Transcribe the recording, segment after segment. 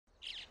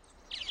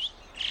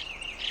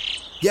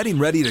Getting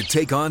ready to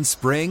take on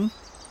spring?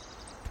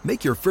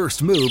 Make your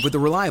first move with the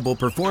reliable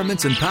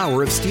performance and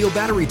power of Steel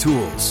battery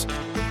tools.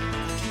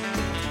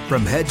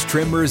 From hedge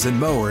trimmers and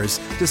mowers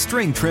to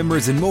string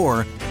trimmers and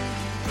more,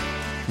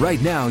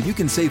 right now you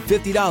can save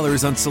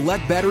 $50 on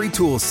select battery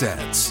tool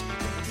sets.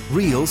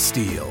 Real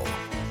Steel.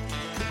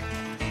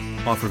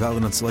 Offer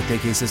valid on select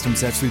AK system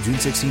sets through June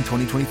 16,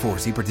 2024.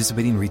 See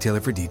participating retailer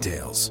for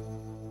details.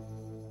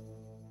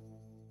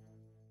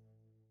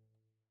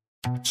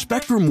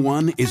 Spectrum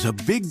One is a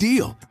big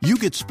deal. You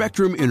get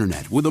Spectrum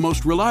Internet with the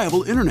most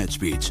reliable internet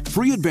speeds,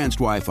 free advanced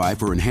Wi-Fi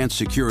for enhanced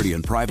security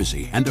and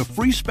privacy, and a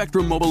free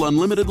Spectrum Mobile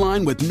Unlimited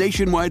line with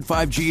nationwide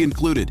 5G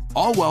included,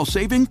 all while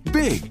saving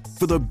big.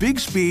 For the big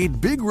speed,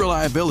 big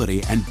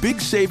reliability, and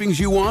big savings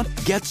you want,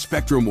 get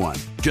Spectrum One.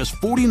 Just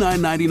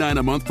 $49.99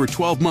 a month for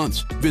 12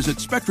 months. Visit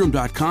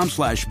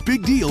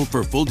spectrum.com/big deal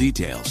for full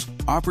details.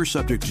 Offer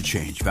subject to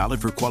change.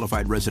 Valid for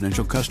qualified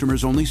residential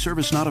customers only.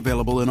 Service not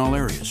available in all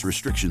areas.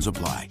 Restrictions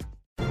apply.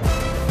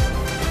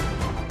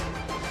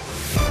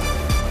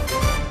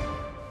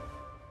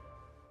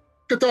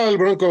 ¿Qué tal,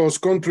 Broncos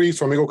Country?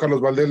 Su amigo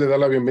Carlos Valdés le da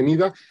la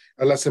bienvenida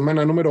a la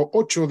semana número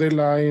 8 de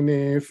la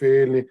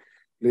NFL.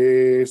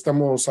 Le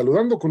estamos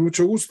saludando con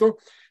mucho gusto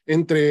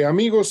Entre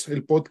Amigos,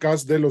 el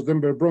podcast de los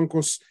Denver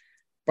Broncos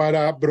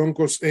para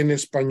Broncos en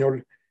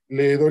español.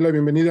 Le doy la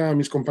bienvenida a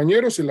mis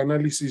compañeros. El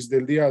análisis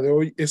del día de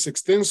hoy es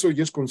extenso y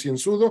es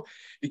concienzudo.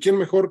 ¿Y quién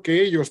mejor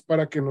que ellos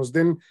para que nos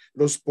den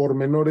los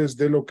pormenores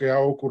de lo que ha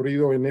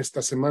ocurrido en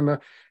esta semana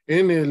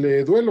en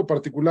el duelo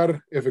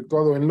particular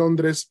efectuado en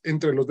Londres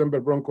entre los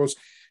Denver Broncos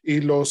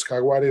y los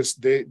Jaguares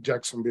de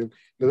Jacksonville?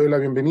 Le doy la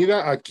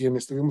bienvenida a quien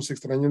estuvimos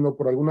extrañando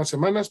por algunas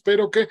semanas,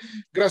 pero que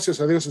gracias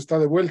a Dios está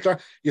de vuelta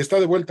y está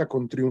de vuelta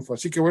con triunfo.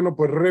 Así que bueno,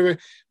 pues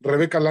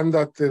Rebeca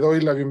Landa, te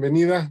doy la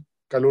bienvenida.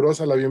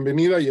 Calurosa la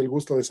bienvenida y el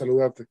gusto de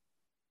saludarte.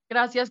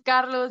 Gracias,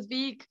 Carlos,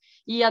 Vic,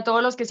 y a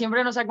todos los que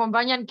siempre nos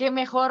acompañan. Qué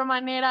mejor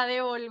manera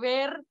de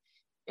volver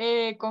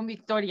con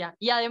victoria.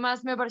 Y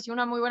además me pareció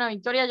una muy buena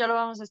victoria, ya lo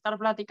vamos a estar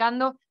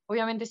platicando.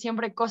 Obviamente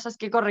siempre cosas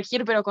que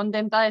corregir, pero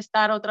contenta de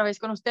estar otra vez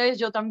con ustedes.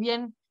 Yo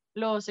también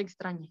los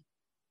extrañé.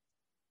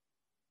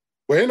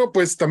 Bueno,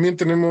 pues también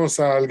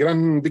tenemos al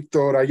gran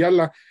Víctor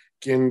Ayala,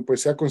 quien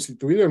pues se ha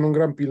constituido en un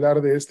gran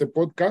pilar de este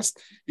podcast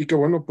y que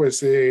bueno,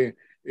 pues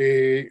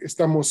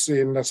estamos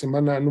en la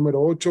semana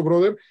número 8,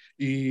 brother,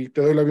 y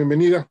te doy la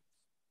bienvenida.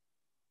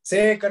 Sí,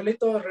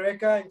 Carlitos,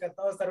 Rebeca,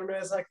 encantado de estar una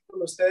vez aquí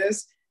con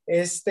ustedes,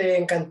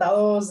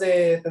 encantados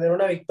de tener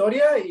una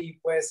victoria y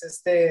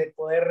pues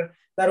poder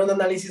dar un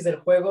análisis del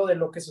juego, de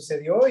lo que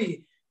sucedió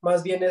y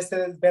más bien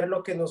ver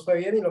lo que nos fue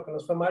bien y lo que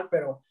nos fue mal,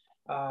 pero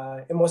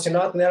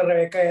emocionado de tener a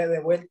Rebeca de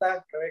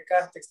vuelta.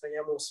 Rebeca, te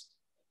extrañamos.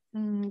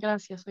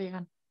 Gracias,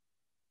 oigan.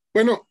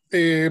 Bueno,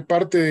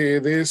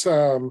 parte de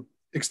esa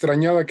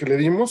extrañada que le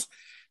dimos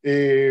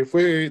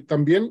fue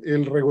también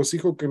el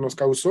regocijo que nos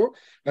causó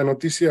la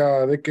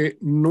noticia de que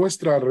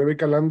nuestra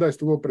Rebeca Landa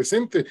estuvo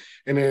presente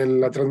en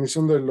la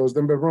transmisión de los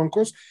Denver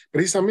Broncos,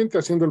 precisamente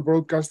haciendo el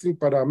broadcasting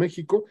para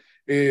México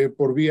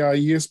por vía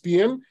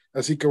ESPN.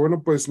 Así que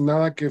bueno, pues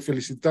nada que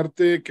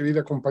felicitarte,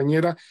 querida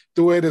compañera,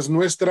 tú eres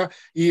nuestra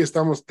y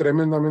estamos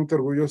tremendamente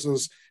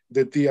orgullosos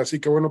de ti. Así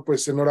que bueno,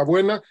 pues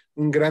enhorabuena,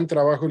 un gran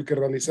trabajo el que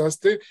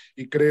realizaste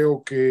y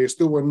creo que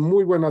estuvo en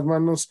muy buenas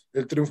manos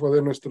el triunfo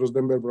de nuestros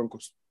Denver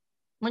Broncos.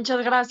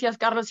 Muchas gracias,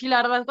 Carlos. Y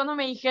la verdad, cuando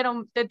me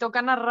dijeron, te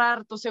toca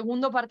narrar tu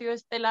segundo partido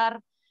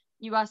estelar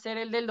y va a ser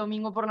el del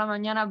domingo por la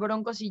mañana,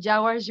 Broncos y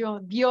Jaguars,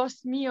 yo,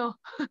 Dios mío,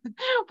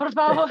 por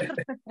favor.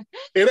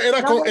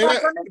 Era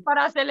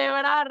para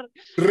celebrar.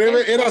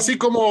 Era así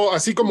como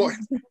Sí, como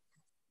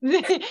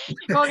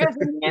que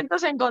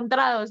sentimientos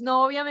encontrados.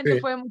 No, obviamente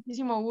fue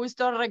muchísimo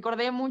gusto.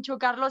 Recordé mucho,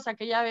 Carlos,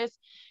 aquella vez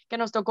que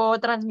nos tocó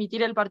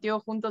transmitir el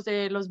partido juntos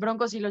de los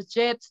Broncos y los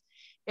Jets.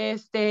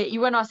 Y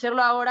bueno,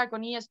 hacerlo ahora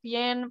con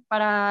ESPN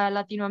para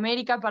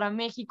Latinoamérica, para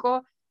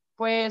México,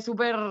 fue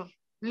súper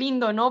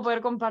lindo, ¿no? Poder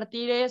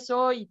compartir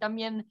eso y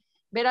también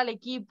ver al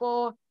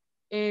equipo,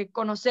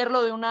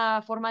 conocerlo de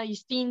una forma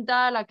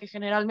distinta a la que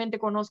generalmente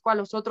conozco a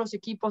los otros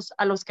equipos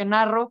a los que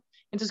narro.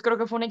 Entonces creo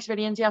que fue una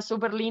experiencia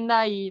súper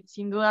linda y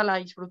sin duda la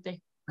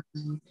disfruté.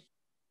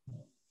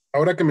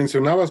 Ahora que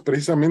mencionabas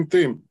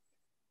precisamente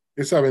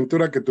esa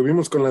aventura que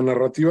tuvimos con la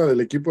narrativa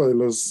del equipo de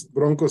los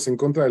Broncos en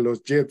contra de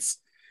los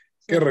Jets,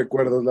 qué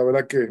recuerdos, la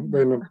verdad que,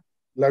 bueno,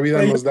 la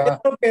vida nos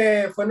da. Creo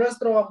que fue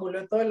nuestro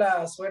amuleto de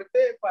la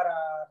suerte para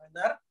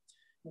ganar.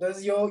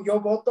 Entonces yo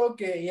voto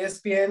que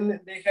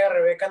ESPN deje a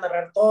Rebeca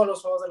narrar todos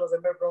los juegos de los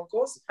Denver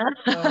Broncos.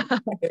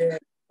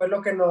 Fue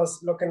lo que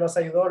nos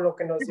ayudó, lo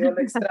que nos dio el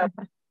extra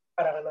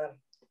para ganar.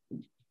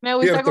 Me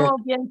gusta cómo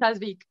piensas,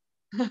 Vic.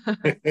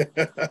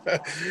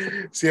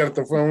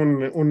 Cierto, fue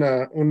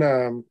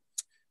un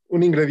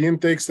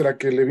ingrediente extra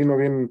que le vino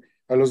bien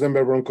a los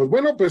Denver Broncos.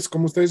 Bueno, pues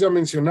como ustedes ya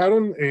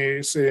mencionaron,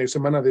 es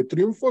semana de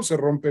triunfo, se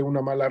rompe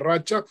una mala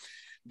racha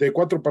de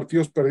 4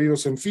 partidos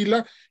perdidos en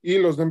fila y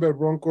los Denver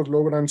Broncos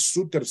logran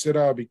su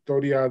tercera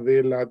victoria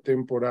de la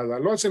temporada.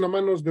 Lo hacen a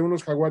manos de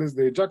unos Jaguares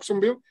de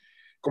Jacksonville,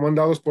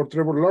 comandados por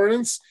Trevor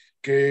Lawrence,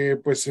 que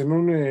pues en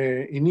un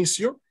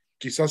inicio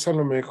quizás a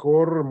lo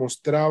mejor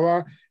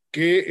mostraba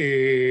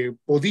que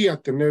podía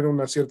tener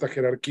una cierta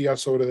jerarquía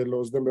sobre de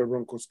los Denver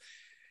Broncos.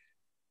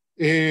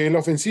 La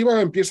ofensiva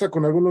empieza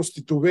con algunos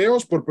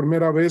titubeos. Por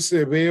primera vez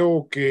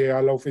veo que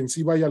a la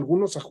ofensiva hay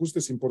algunos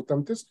ajustes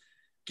importantes.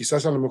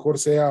 Quizás a lo mejor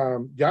sea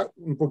ya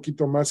un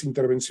poquito más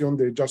intervención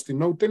de Justin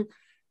Noten,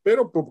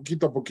 pero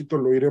poquito a poquito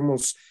lo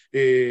iremos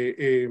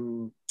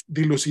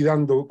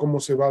dilucidando cómo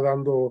se va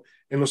dando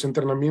en los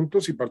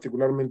entrenamientos y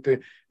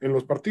particularmente en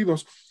los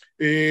partidos.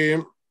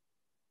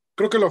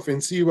 Creo que la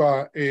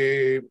ofensiva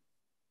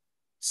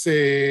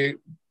se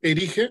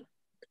erige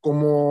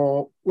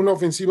como una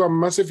ofensiva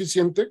más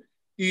eficiente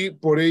y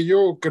por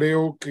ello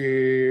creo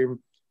que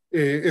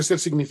es el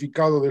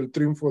significado del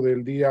triunfo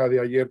del día de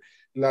ayer.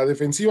 La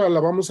defensiva la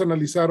vamos a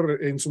analizar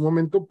en su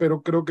momento,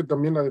 pero creo que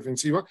también la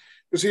defensiva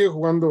pues, sigue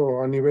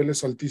jugando a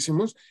niveles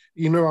altísimos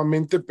y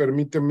nuevamente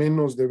permite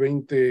menos de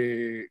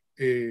 20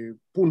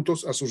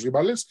 puntos a sus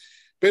rivales,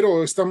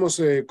 pero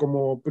estamos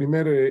como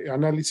primer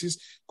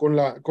análisis con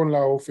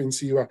la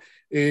ofensiva.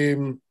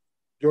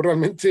 Yo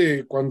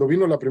realmente cuando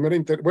vino la primera,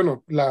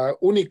 la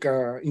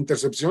única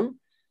intercepción,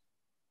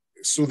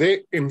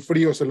 sudé en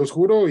frío, se los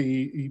juro,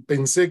 y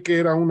pensé que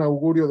era un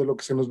augurio de lo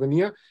que se nos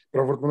venía,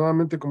 pero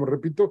afortunadamente, como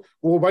repito,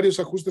 hubo varios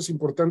ajustes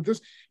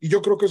importantes y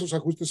yo creo que esos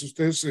ajustes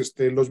ustedes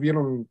los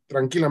vieron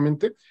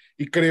tranquilamente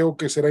y creo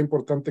que será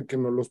importante que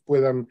nos los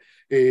puedan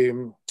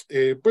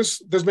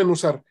pues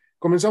desmenuzar.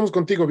 Comenzamos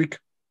contigo, Vic.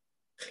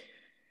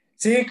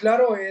 Sí,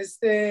 claro,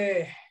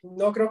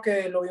 no creo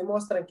que lo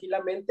vimos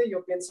tranquilamente.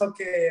 Yo pienso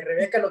que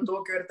Rebeca lo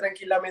tuvo que ver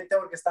tranquilamente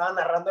porque estaba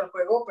narrando el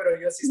juego,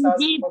 pero yo sí estaba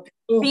así como que,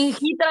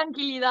 fingí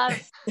tranquilidad.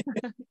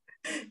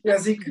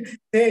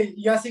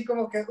 yo así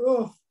como que,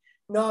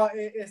 no,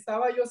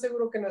 estaba yo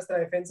seguro que nuestra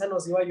defensa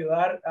nos iba a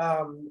ayudar.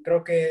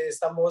 Creo que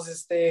estamos,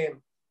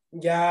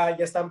 ya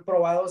están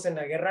probados en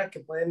la guerra que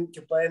pueden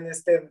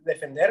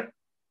defender.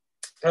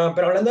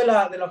 Pero hablando de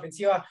la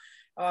ofensiva,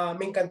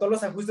 me encantó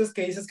los ajustes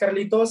que dices,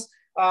 Carlitos.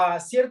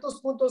 Ciertos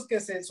puntos que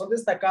son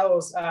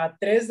destacados,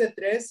 3 de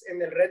 3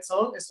 en el Red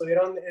Zone,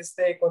 estuvieron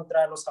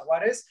contra los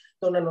Jaguares,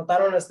 donde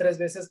anotaron las 3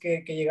 veces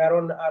que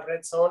llegaron al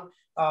Red Zone,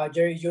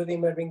 Jerry Jeudy,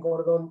 Melvin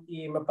Gordon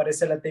y me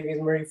parece Latavius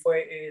Murray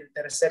fue el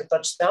tercer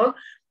touchdown.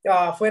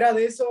 Fuera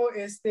de eso,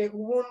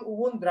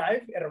 hubo un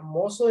drive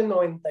hermoso de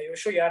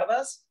 98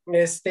 yardas,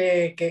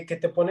 que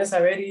te pones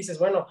a ver y dices,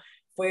 bueno,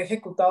 fue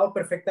ejecutado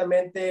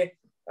perfectamente.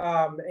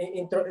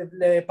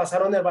 Le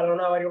pasaron el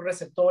balón a varios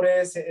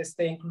receptores,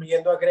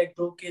 incluyendo a Greg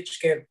Dulcich,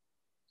 que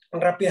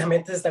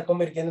rápidamente se está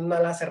convirtiendo en una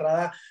ala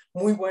cerrada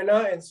muy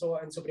buena en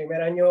su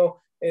primer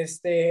año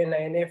en la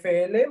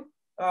NFL.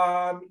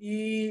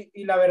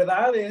 Y la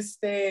verdad,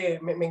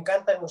 me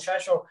encanta el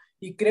muchacho.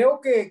 Y creo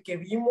que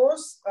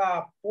vimos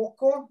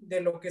poco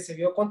de lo que se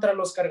vio contra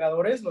los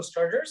cargadores, los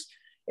Chargers,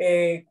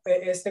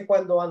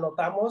 cuando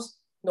anotamos,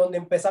 donde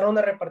empezaron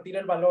a repartir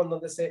el balón,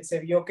 donde se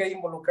vio que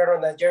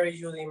involucraron a Jerry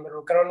Jeudy,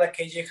 involucraron a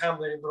KJ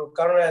Hamler,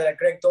 involucraron a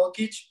Greg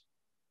Dulcich,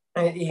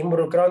 y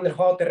involucraron el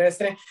juego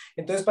terrestre.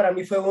 Entonces para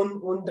mí fue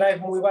un drive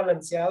muy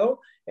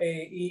balanceado,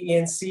 y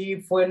en sí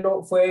fue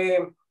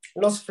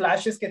los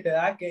flashes que te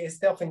da que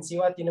esta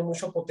ofensiva tiene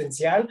mucho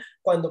potencial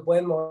cuando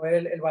pueden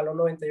mover el balón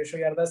 98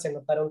 yardas y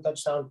anotar un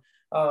touchdown.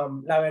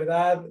 La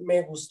verdad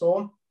me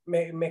gustó.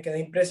 Me quedé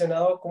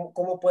impresionado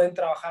cómo pueden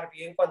trabajar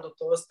bien cuando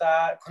todo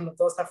está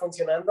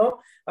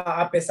funcionando.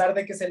 A pesar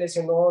de que se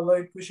lesionó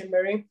Lloyd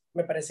Cushenberry,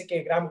 me parece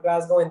que Graham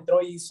Glasgow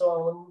entró y hizo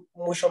un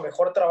mucho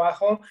mejor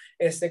trabajo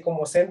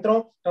como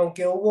centro,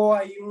 aunque hubo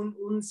ahí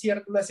una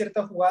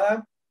cierta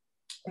jugada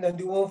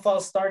donde hubo un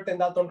false start en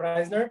Dalton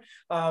Reisner,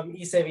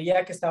 y se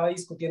veía que estaba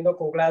discutiendo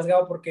con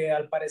Glasgow porque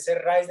al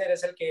parecer Reisner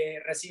es el que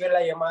recibe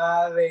la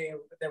llamada de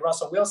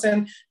Russell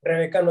Wilson.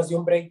 Rebeca nos dio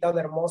un breakdown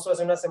hermoso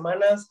hace unas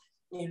semanas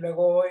y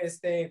luego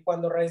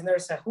cuando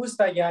Reisner se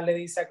ajusta ya le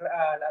dice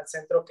al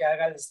centro que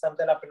haga el stamp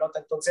de la pelota.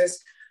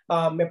 Entonces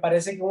me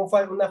parece que hubo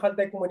una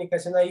falta de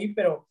comunicación ahí,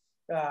 pero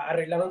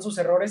arreglaron sus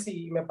errores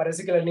y me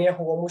parece que la línea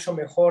jugó mucho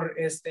mejor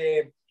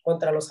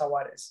contra los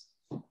Jaguares.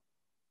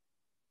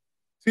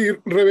 Sí,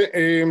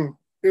 Rebe,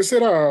 esa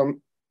era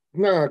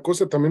una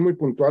cosa también muy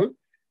puntual.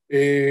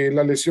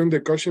 La lesión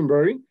de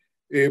Cushenberry,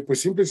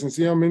 pues simple y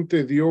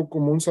sencillamente dio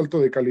como un salto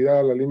de calidad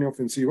a la línea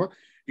ofensiva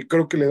y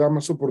creo que le da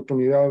más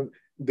oportunidad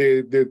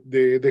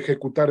de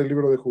ejecutar el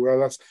libro de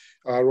jugadas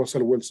a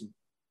Russell Wilson.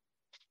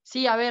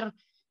 Sí, a ver,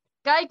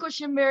 cae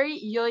Cushenberry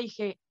y yo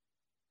dije,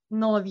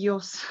 no,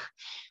 Dios.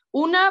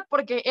 Una,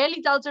 porque él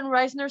y Dalton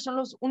Reisner son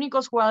los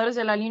únicos jugadores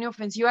de la línea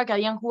ofensiva que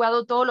habían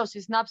jugado todos los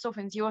snaps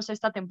ofensivos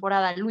esta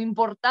temporada. Lo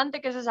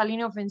importante que es esa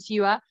línea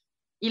ofensiva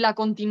y la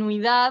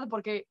continuidad,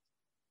 porque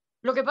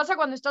lo que pasa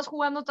cuando estás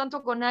jugando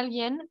tanto con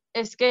alguien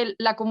es que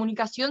la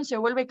comunicación se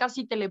vuelve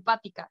casi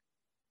telepática.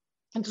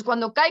 Entonces,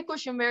 cuando cae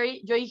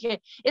Cushenberry, yo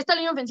dije, esta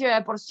línea ofensiva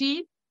de por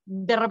sí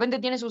de repente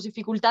tiene sus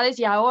dificultades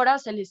y ahora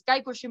se les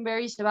cae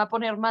Cushenberry y se va a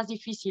poner más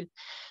difícil.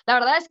 La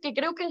verdad es que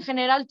creo que en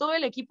general todo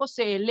el equipo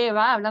se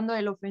eleva, hablando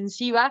de la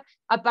ofensiva,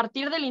 a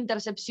partir de la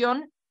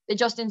intercepción de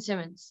Justin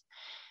Simmons.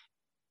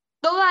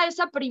 Toda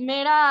esa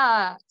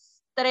primera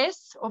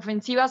 3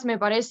 ofensivas, me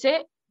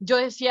parece, yo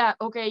decía,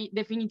 ok,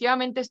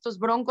 definitivamente estos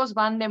Broncos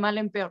van de mal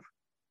en peor.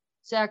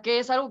 O sea, que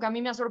es algo que a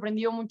mí me ha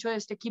sorprendido mucho de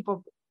este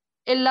equipo.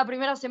 En la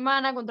primera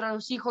semana contra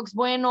los Seahawks,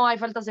 bueno, hay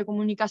faltas de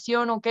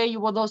comunicación, ok,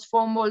 hubo 2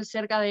 fumbles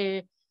cerca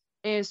de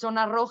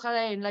zona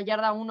roja en la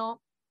yarda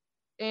 1.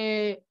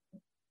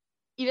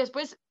 Y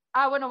después,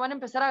 bueno, van a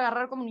empezar a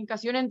agarrar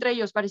comunicación entre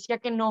ellos, parecía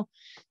que no.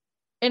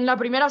 En la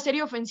primera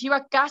serie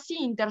ofensiva casi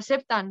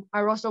interceptan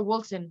a Russell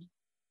Wilson.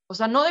 O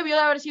sea, no debió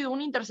de haber sido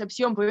una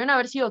intercepción, pudieron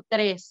haber sido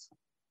 3.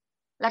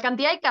 La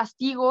cantidad de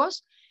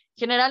castigos,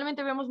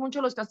 generalmente vemos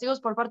mucho los castigos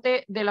por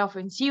parte de la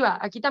ofensiva.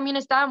 Aquí también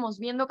estábamos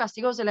viendo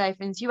castigos de la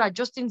defensiva.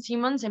 Justin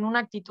Simmons en una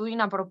actitud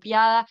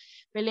inapropiada,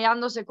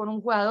 peleándose con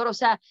un jugador. O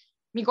sea,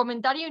 mi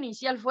comentario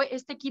inicial fue,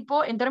 este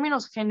equipo en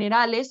términos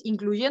generales,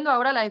 incluyendo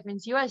ahora la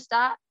defensiva,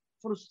 está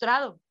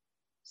frustrado.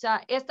 O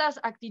sea, estas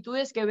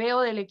actitudes que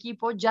veo del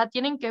equipo ya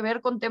tienen que ver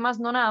con temas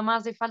no nada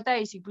más de falta de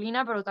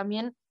disciplina, pero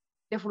también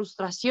de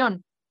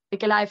frustración, de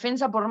que la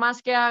defensa, por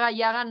más que haga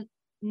y hagan,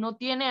 no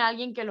tiene a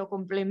alguien que lo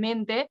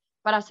complemente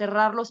para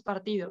cerrar los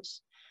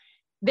partidos.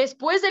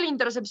 Después de la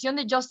intercepción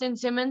de Justin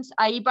Simmons,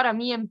 ahí para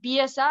mí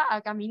empieza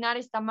a caminar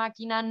esta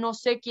máquina. No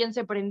sé quién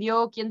se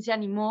prendió, quién se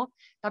animó.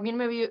 También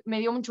me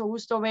dio mucho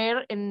gusto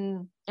ver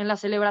en la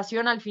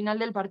celebración al final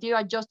del partido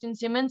a Justin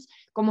Simmons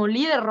como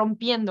líder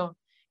rompiendo.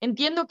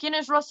 Entiendo quién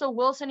es Russell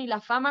Wilson y la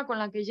fama con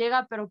la que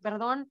llega, pero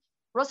perdón,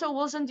 Russell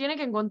Wilson tiene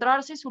que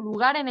encontrarse su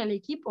lugar en el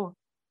equipo.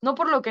 No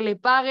por lo que le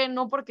paguen,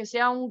 no porque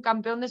sea un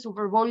campeón de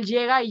Super Bowl,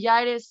 llega y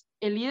ya eres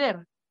el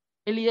líder.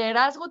 El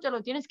liderazgo te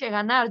lo tienes que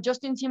ganar.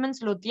 Justin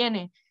Simmons lo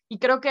tiene. Y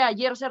creo que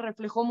ayer se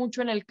reflejó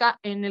mucho en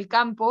el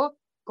campo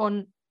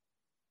con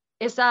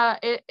esa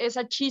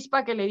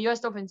chispa que le dio a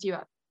esta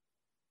ofensiva.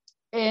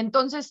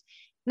 Entonces,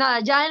 nada,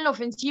 ya en la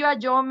ofensiva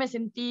yo me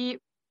sentí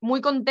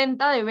muy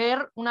contenta de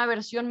ver una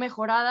versión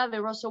mejorada de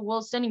Russell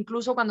Wilson,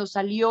 incluso cuando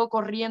salió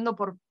corriendo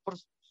por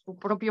su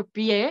propio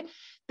pie,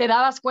 te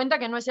dabas cuenta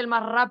que no es el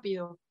más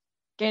rápido,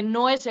 que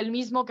no es el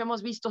mismo que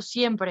hemos visto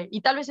siempre.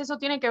 Y tal vez eso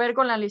tiene que ver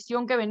con la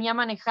lesión que venía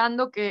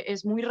manejando, que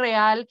es muy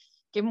real,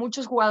 que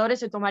muchos jugadores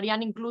se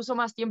tomarían incluso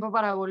más tiempo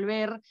para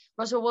volver.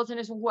 Russell Wilson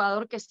es un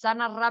jugador que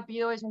sana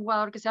rápido, es un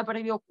jugador que se ha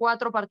perdido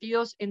 4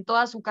 partidos en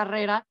toda su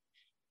carrera,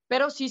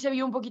 pero sí se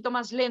vio un poquito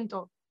más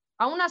lento.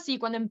 Aún así,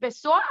 cuando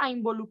empezó a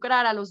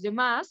involucrar a los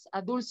demás,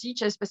 a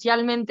Dulcich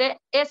especialmente,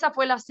 esa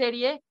fue la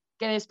serie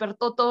que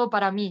despertó todo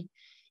para mí.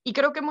 Y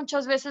creo que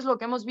muchas veces lo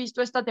que hemos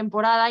visto esta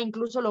temporada,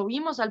 incluso lo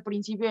vimos al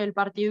principio del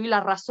partido y la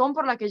razón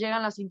por la que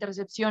llegan las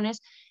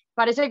intercepciones,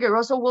 parece que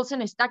Russell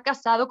Wilson está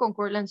casado con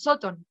Courtland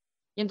Sutton.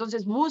 Y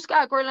entonces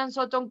busca a Courtland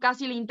Sutton,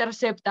 casi le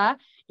intercepta,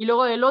 y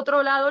luego del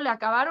otro lado le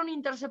acabaron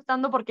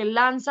interceptando porque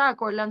lanza a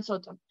Courtland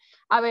Sutton.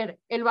 A ver,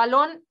 el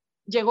balón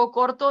llegó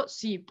corto,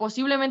 sí,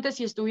 posiblemente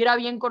si estuviera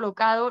bien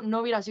colocado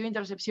no hubiera sido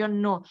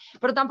intercepción, no,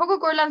 pero tampoco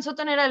Courtland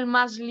Sutton era el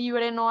más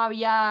libre, no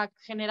había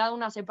generado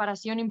una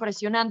separación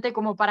impresionante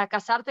como para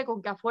casarte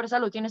con que a fuerza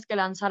lo tienes que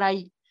lanzar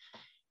ahí.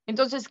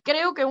 Entonces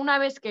creo que una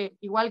vez que,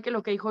 igual que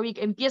lo que dijo Vic,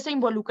 empieza a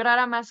involucrar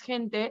a más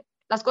gente,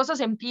 las cosas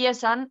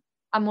empiezan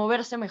a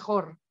moverse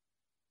mejor.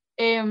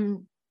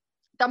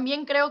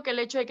 También creo que el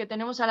hecho de que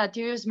tenemos a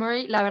Latavius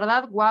Murray, la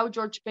verdad, wow,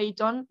 George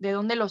Payton, de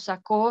dónde lo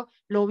sacó,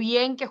 lo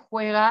bien que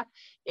juega,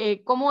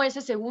 cómo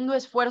ese segundo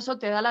esfuerzo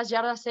te da las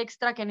yardas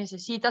extra que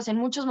necesitas. En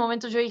muchos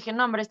momentos yo dije,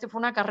 no, hombre, este fue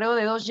un acarreo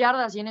de 2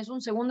 yardas y en eso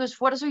un segundo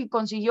esfuerzo y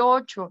consiguió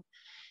 8.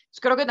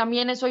 Entonces, creo que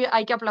también eso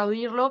hay que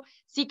aplaudirlo.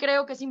 Sí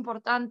creo que es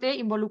importante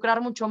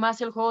involucrar mucho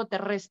más el juego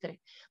terrestre.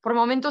 Por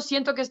momentos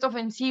siento que esta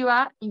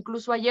ofensiva,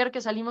 incluso ayer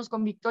que salimos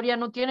con victoria,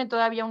 no tiene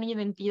todavía una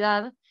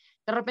identidad.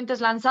 De repente es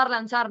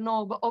lanzar,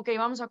 no, ok,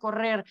 vamos a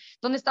correr.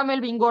 ¿Dónde está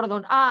Melvin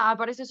Gordon?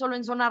 Aparece solo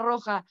en zona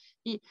roja.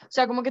 Y, o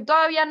sea, como que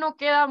todavía no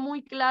queda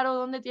muy claro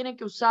dónde tiene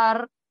que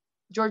usar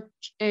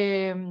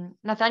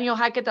Nathaniel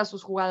Hackett a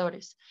sus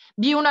jugadores.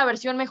 Vi una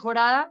versión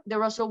mejorada de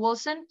Russell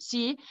Wilson,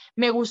 sí.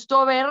 Me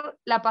gustó ver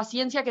la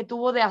paciencia que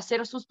tuvo de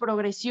hacer sus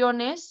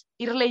progresiones,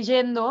 ir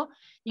leyendo,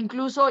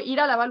 incluso ir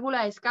a la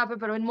válvula de escape,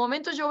 pero en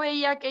momentos yo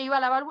veía que iba a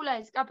la válvula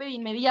de escape de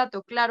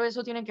inmediato. Claro,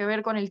 eso tiene que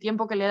ver con el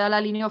tiempo que le da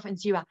la línea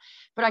ofensiva,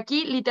 pero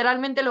aquí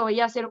literalmente lo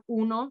veía hacer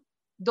 1,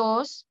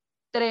 2,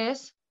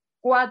 3,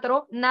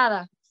 4,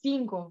 nada,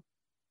 5.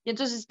 Y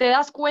entonces te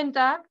das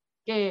cuenta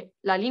que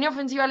la línea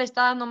ofensiva le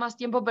está dando más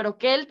tiempo, pero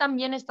que él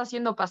también está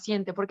siendo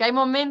paciente, porque hay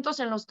momentos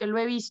en los que lo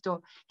he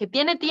visto, que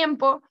tiene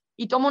tiempo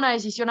y toma una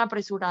decisión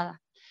apresurada.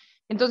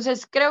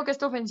 Entonces creo que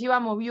esta ofensiva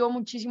movió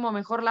muchísimo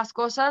mejor las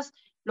cosas.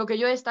 Lo que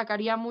yo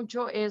destacaría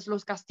mucho es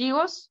los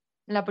castigos.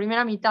 En la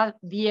primera mitad,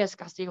 10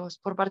 castigos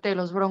por parte de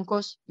los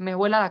Broncos. Me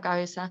vuela la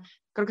cabeza.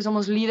 Creo que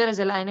somos líderes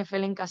de la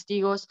NFL en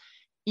castigos.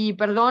 Y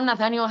perdón,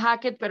 Nathaniel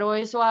Hackett, pero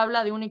eso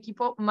habla de un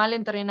equipo mal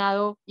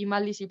entrenado y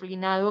mal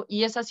disciplinado,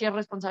 y esa sí es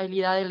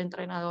responsabilidad del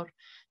entrenador.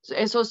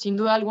 Eso sin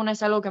duda alguna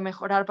es algo que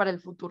mejorar para el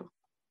futuro.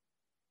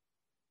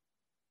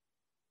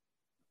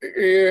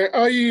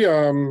 Hay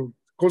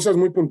cosas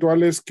muy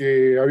puntuales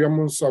que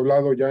habíamos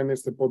hablado ya en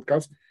este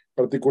podcast,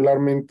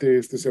 particularmente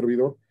este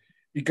servidor,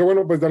 y que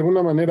bueno, pues de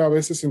alguna manera a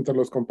veces entre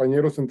los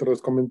compañeros, entre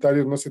los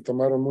comentarios no se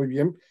tomaron muy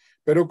bien,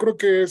 pero creo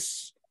que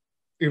es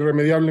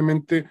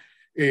irremediablemente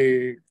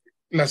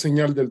la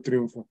señal del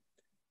triunfo.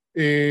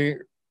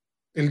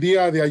 El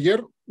día de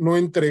ayer no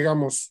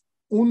entregamos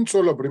un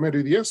solo 1º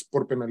y 10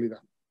 por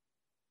penalidad.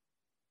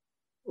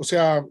 O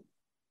sea,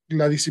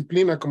 la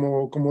disciplina,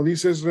 como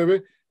dices,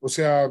 Rebe, o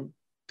sea,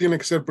 tiene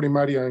que ser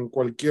primaria en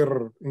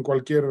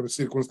cualquier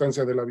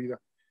circunstancia de la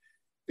vida.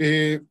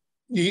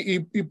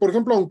 Y por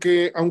ejemplo,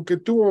 aunque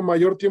tuvo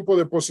mayor tiempo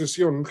de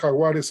posesión,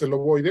 Jaguares, el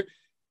ovoide,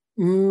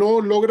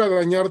 no logra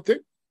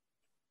dañarte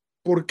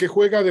porque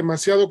juega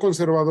demasiado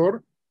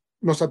conservador,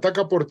 nos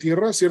ataca por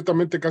tierra,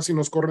 ciertamente casi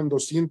nos corren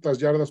 200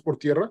 yardas por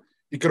tierra,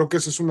 y creo que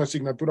esa es una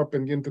asignatura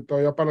pendiente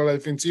todavía para la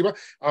defensiva,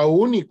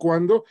 aun y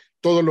cuando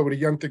todo lo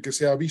brillante que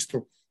se ha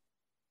visto.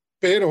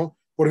 Pero,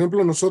 por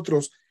ejemplo,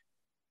 nosotros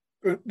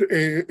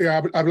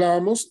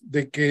hablábamos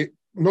de que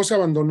no se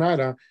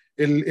abandonara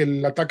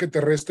el ataque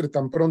terrestre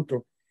tan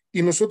pronto,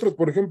 y nosotros,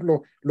 por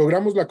ejemplo,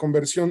 logramos la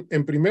conversión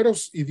en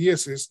 1st y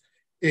 10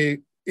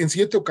 en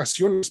 7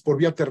 ocasiones por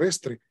vía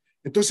terrestre.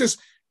 Entonces,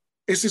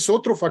 ese es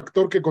otro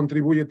factor que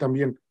contribuye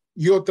también.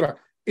 Y otra,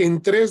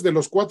 en 3 de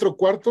los 4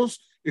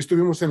 cuartos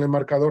estuvimos en el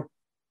marcador,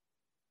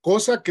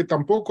 cosa que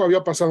tampoco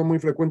había pasado muy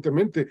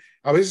frecuentemente.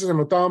 A veces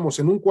anotábamos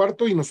en un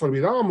cuarto y nos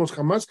olvidábamos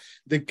jamás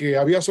de que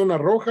había zona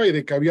roja y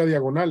de que había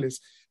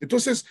diagonales.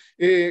 Entonces,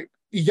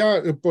 y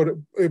ya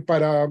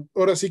para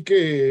ahora sí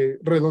que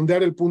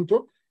redondear el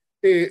punto,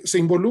 se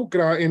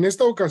involucra en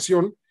esta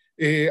ocasión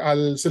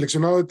al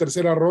seleccionado de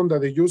tercera ronda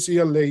de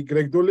UCLA,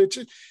 Greg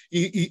Dulcich,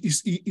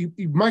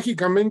 y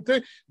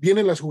mágicamente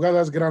vienen las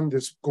jugadas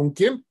grandes. ¿Con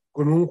quién?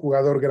 Con un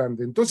jugador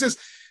grande. Entonces,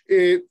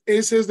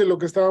 ese es de lo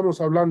que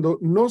estábamos hablando.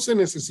 No se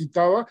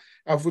necesitaba,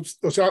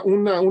 o sea,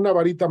 una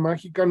varita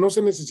mágica, no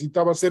se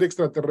necesitaba ser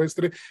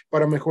extraterrestre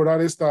para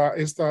mejorar esta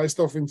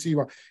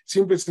ofensiva.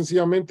 Simple y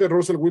sencillamente,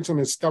 Russell Wilson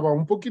necesitaba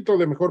un poquito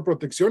de mejor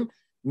protección,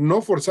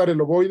 no forzar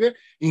el ovoide,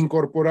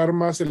 incorporar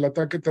más el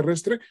ataque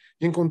terrestre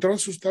y encontrar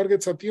sus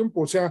targets a tiempo.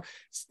 O sea,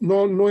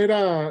 no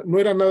era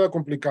nada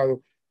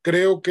complicado.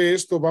 Creo que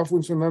esto va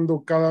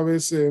funcionando cada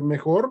vez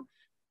mejor.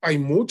 Hay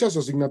muchas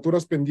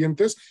asignaturas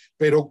pendientes,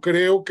 pero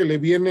creo que le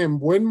viene en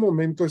buen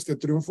momento este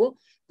triunfo,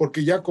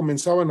 porque ya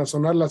comenzaban a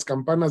sonar las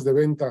campanas de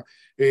venta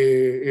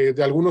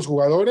de algunos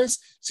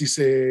jugadores si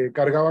se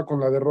cargaba con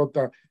la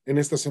derrota en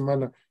esta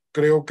semana.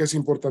 Creo que es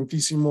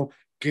importantísimo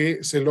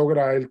que se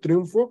logra el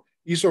triunfo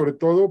y sobre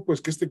todo, pues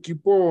que este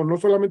equipo no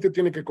solamente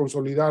tiene que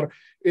consolidar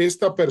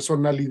esta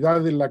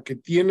personalidad de la que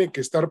tiene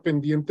que estar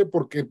pendiente,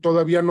 porque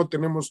todavía no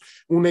tenemos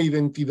una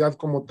identidad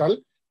como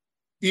tal,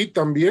 y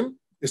también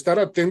estar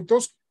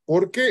atentos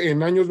porque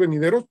en años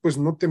venideros pues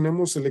no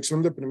tenemos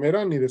selección de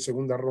primera ni de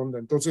segunda ronda.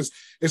 Entonces,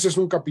 ese es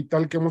un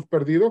capital que hemos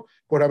perdido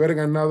por haber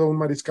ganado un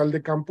mariscal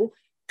de campo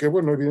que,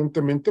 bueno,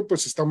 evidentemente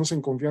pues estamos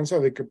en confianza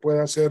de que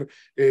pueda ser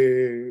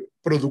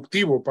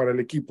productivo para el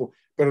equipo.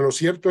 Pero lo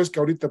cierto es que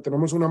ahorita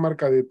tenemos una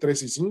marca de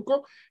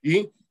 3-5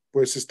 y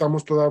pues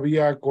estamos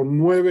todavía con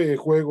 9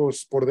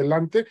 juegos por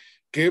delante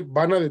que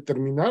van a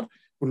determinar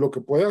lo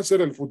que puede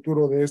hacer el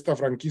futuro de esta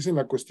franquicia en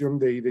la cuestión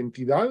de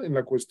identidad, en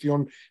la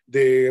cuestión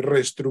de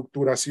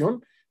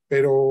reestructuración,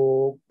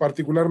 pero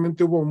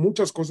particularmente hubo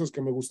muchas cosas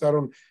que me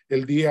gustaron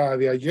el día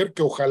de ayer,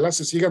 que ojalá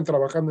se sigan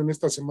trabajando en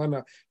esta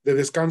semana de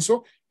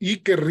descanso y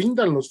que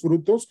rindan los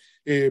frutos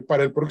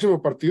para el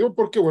próximo partido,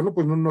 porque bueno,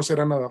 pues no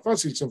será nada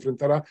fácil, se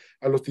enfrentará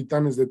a los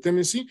Titanes de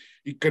Tennessee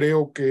y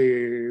creo que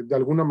de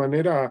alguna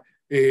manera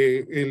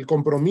el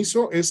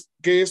compromiso es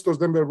que estos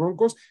Denver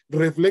Broncos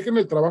reflejen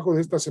el trabajo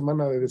de esta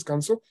semana de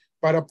descanso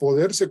para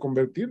poderse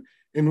convertir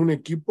en un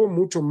equipo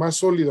mucho más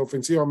sólido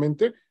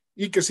ofensivamente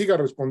y que siga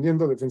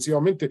respondiendo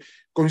defensivamente.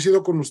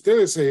 Coincido con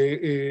ustedes,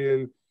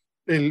 el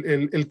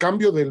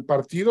cambio del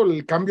partido,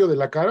 el cambio de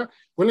la cara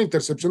fue la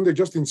intercepción de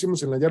Justin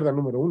Simmons en la yarda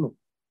número 1,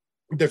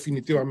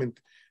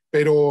 definitivamente.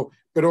 Pero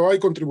hay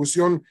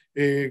contribución,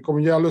 como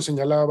ya lo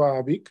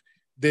señalaba Vic,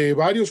 de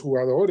varios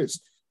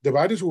jugadores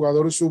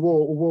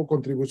hubo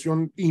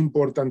contribución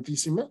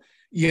importantísima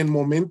y en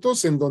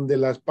momentos en donde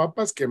las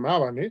papas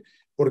quemaban,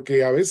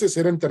 porque a veces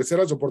eran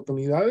terceras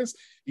oportunidades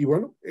y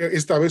bueno,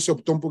 esta vez se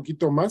optó un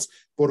poquito más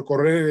por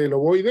correr el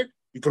ovoide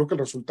y creo que el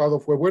resultado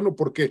fue bueno,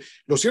 porque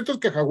lo cierto es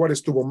que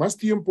Jaguares tuvo más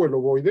tiempo el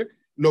ovoide,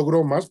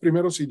 logró más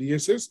 1st y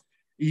 10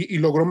 y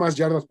logró más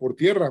yardas por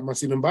tierra, más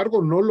sin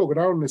embargo no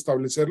lograron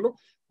establecerlo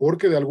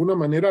porque de alguna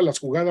manera las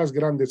jugadas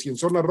grandes y en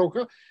zona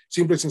roja,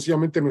 simple y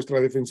sencillamente nuestra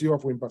defensiva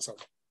fue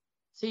impasable.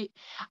 Sí,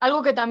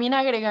 algo que también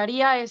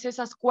agregaría es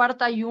esas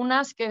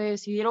 4ª que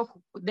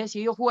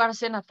decidió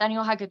jugarse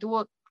Nathaniel Hackett, que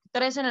tuvo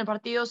 3 en el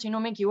partido, si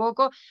no me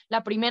equivoco.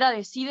 La primera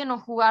decide no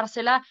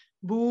jugársela,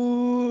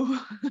 ¡bú!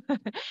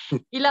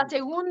 Y la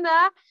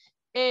segunda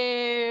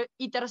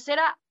y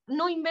tercera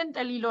no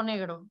inventa el hilo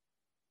negro.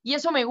 Y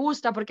eso me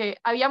gusta porque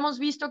habíamos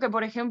visto que,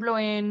 por ejemplo,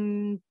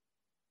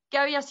 ¿qué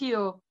había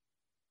sido?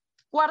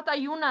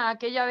 4ª,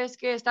 aquella vez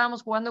que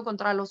estábamos jugando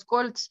contra los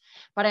Colts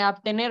para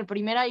obtener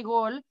primera y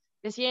gol,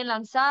 deciden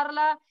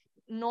lanzarla,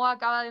 no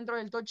acaba dentro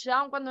del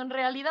touchdown, cuando en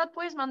realidad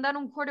puedes mandar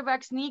un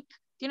quarterback sneak,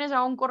 tienes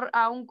a un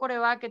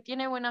quarterback que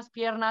tiene buenas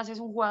piernas, es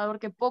un jugador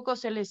que poco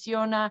se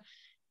lesiona,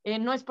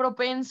 no es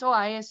propenso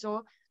a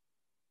eso.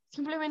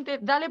 simplemente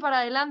dale para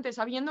adelante,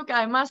 sabiendo que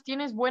además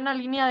tienes buena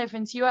línea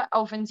defensiva,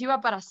 ofensiva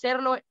para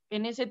hacerlo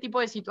en ese tipo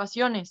de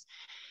situaciones.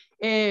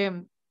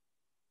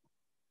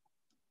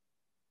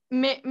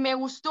 Me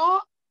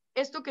gustó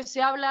esto que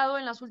se ha hablado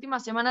en las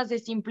últimas semanas de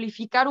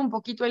simplificar un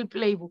poquito el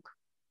playbook.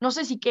 No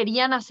sé si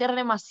querían hacer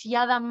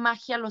demasiada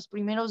magia los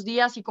primeros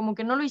días y como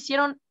que no lo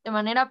hicieron de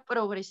manera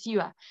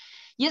progresiva.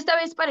 Y esta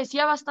vez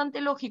parecía bastante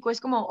lógico, es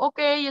como, ok,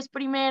 es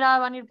primera,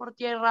 van a ir por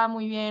tierra,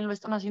 muy bien, lo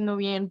están haciendo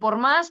bien. Por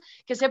más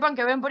que sepan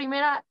que ven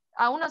primera,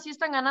 aún así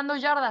están ganando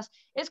yardas.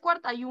 Es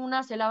 4ª y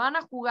 1, se la van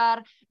a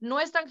jugar, no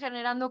están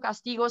generando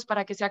castigos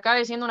para que se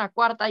acabe siendo una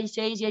 4ª y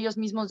 6 y ellos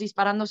mismos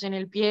disparándose en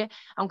el pie,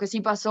 aunque sí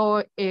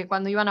pasó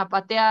cuando iban a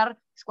patear,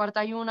 es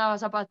 4ª y 1,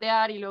 vas a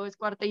patear y luego es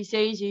 4ª y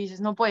 6 y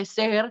dices, no puede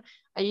ser.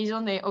 Ahí es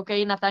donde, ok,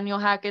 Nathaniel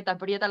Hackett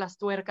aprieta las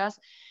tuercas.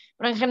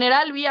 Pero en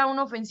general vi a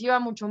una ofensiva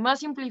mucho más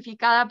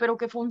simplificada, pero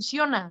que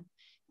funciona.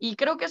 Y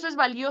creo que eso es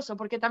valioso,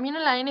 porque también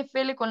en la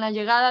NFL, con la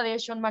llegada de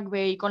Sean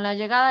McVay, con la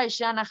llegada de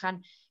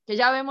Shanahan, que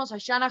ya vemos a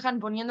Shanahan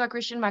poniendo a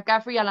Christian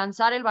McCaffrey a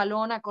lanzar el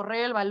balón, a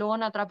correr el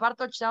balón, a atrapar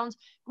touchdowns,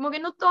 como que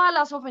no todas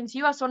las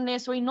ofensivas son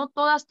eso y no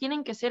todas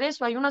tienen que ser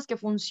eso. Hay unas que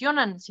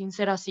funcionan sin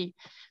ser así.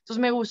 Entonces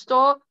me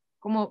gustó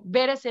como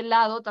ver ese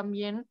lado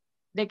también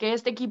de que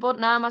este equipo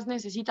nada más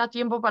necesita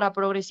tiempo para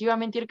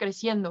progresivamente ir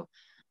creciendo.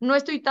 No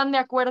estoy tan de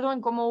acuerdo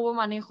en cómo hubo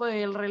manejo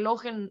del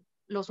reloj en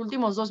los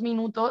últimos 2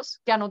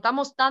 minutos, que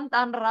anotamos tan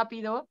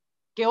rápido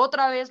que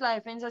otra vez la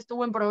defensa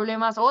estuvo en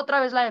problemas, otra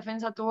vez la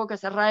defensa tuvo que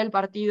cerrar el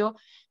partido.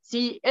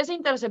 Si esa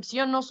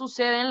intercepción no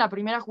sucede en la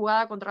primera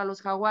jugada contra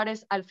los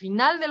Jaguares, al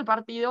final del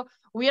partido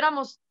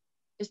hubiéramos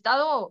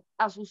estado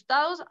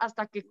asustados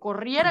hasta que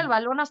corriera el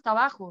balón hasta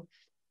abajo.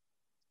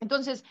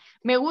 Entonces,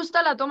 me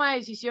gusta la toma de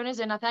decisiones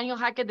de Nathaniel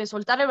Hackett de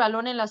soltar el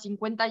balón en las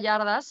 50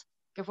 yardas,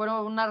 que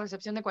fueron una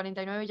recepción de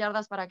 49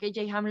 yardas para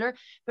KJ Hamler,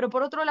 pero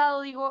por otro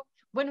lado digo,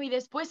 bueno, y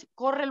después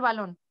corre el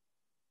balón,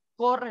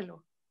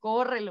 córrelo,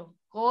 córrelo,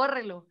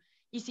 córrelo.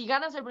 Y si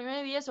ganas el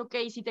primer 10, ok,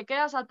 si te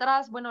quedas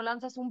atrás, bueno,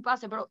 lanzas un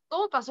pase, pero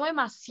todo pasó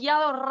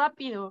demasiado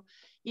rápido.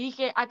 Y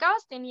dije,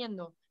 acabas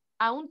teniendo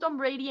a un Tom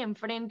Brady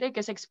enfrente,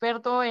 que es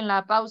experto en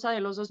la pausa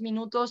de los 2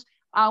 minutos,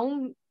 a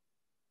un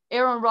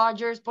Aaron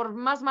Rodgers, por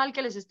más mal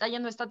que les está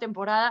yendo esta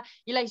temporada,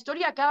 y la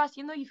historia acaba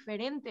siendo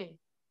diferente.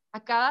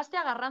 Acabaste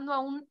agarrando a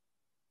un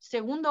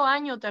segundo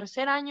año,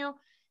 tercer año,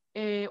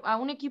 a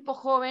un equipo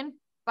joven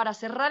para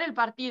cerrar el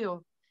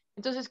partido.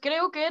 Entonces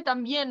creo que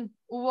también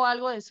hubo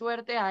algo de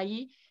suerte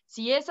ahí.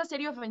 Si esa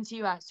serie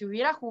ofensiva se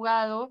hubiera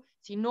jugado,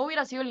 si no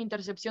hubiera sido la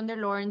intercepción de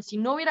Lawrence, si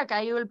no hubiera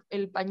caído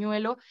el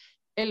pañuelo,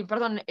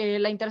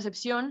 la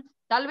intercepción,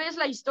 tal vez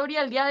la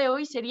historia el día de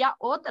hoy sería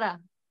otra,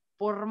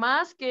 por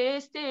más que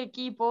este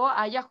equipo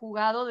haya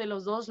jugado de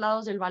los dos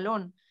lados del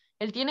balón.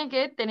 Él tiene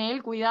que tener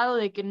el cuidado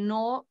de que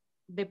no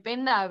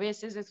dependa a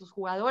veces de sus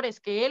jugadores,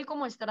 que él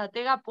como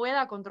estratega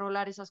pueda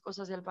controlar esas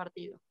cosas del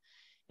partido.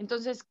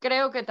 Entonces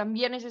creo que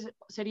también ese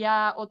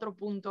sería otro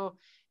punto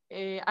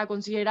a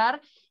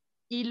considerar.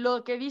 Y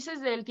lo que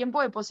dices del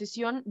tiempo de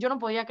posesión, yo no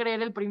podía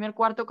creer el primer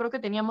cuarto, creo que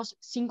teníamos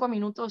 5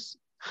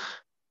 minutos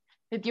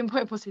de tiempo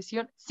de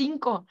posesión,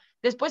 5.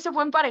 Después se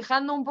fue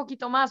emparejando un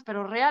poquito más,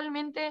 pero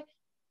realmente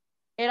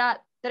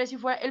era 3 y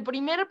fuera. El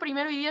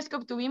primero y 10 que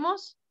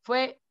obtuvimos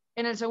fue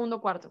en el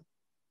segundo cuarto.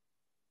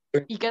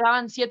 Y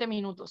quedaban 7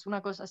 minutos,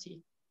 una cosa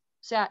así.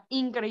 O sea,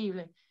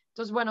 increíble.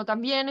 Entonces, bueno,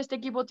 también este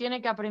equipo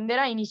tiene que aprender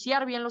a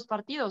iniciar bien los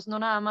partidos, no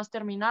nada más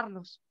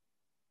terminarlos.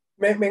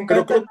 Me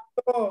encanta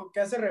lo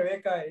que hace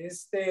Rebeca.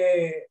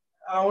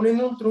 Aún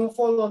en un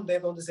triunfo donde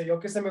se vio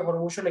que se mejoró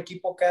mucho el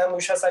equipo, quedan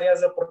muchas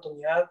áreas de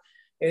oportunidad.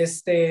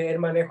 El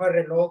manejo de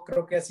reloj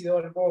creo que ha sido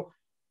algo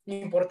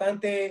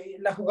importante.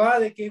 La jugada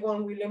de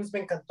K'Waun Williams me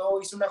encantó,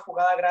 hizo una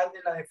jugada grande,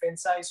 la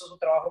defensa hizo su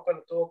trabajo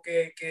cuando tuvo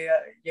que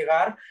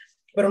llegar,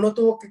 pero no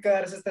tuvo que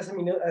quedarse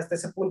hasta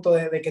ese punto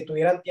de que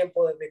tuvieran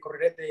tiempo de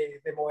correr,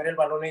 de mover el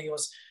balón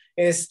ellos.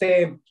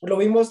 Lo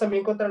vimos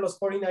también contra los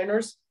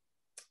 49ers,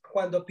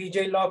 cuando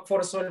PJ Locke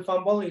forzó el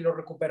fumble y lo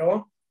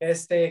recuperó,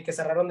 que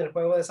cerraron el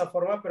juego de esa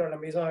forma, pero a la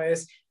misma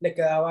vez le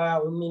quedaba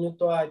 1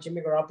 minuto a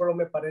Jimmy Garoppolo,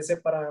 me parece,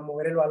 para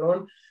mover el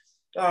balón.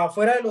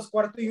 Fuera de los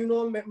 4º y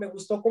 1, me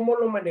gustó cómo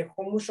lo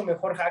manejó mucho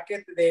mejor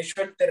Hackett. De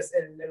hecho,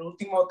 el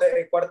último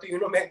 4º y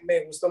 1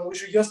 me gustó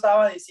mucho. Yo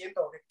estaba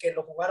diciendo que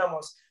lo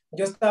jugáramos.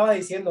 Yo estaba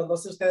diciendo, no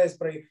sé ustedes,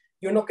 pero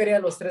yo no quería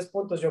los 3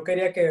 puntos. Yo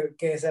quería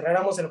que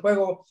cerráramos el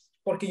juego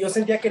porque yo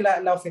sentía que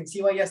la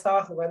ofensiva ya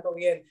estaba jugando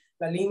bien.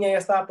 La línea ya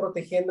estaba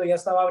protegiendo, ya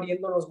estaba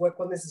abriendo los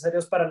huecos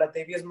necesarios para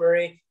Latavius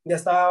Murray, ya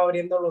estaba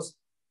abriendo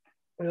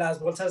las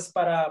bolsas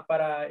para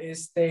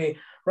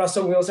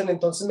Russell Wilson.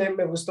 Entonces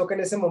me gustó que en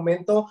ese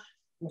momento,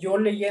 yo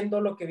leyendo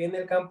lo que viene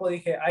del campo,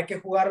 dije, hay que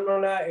jugarlo,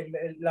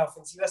 la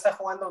ofensiva está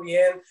jugando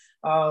bien,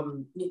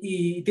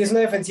 y tienes una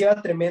defensiva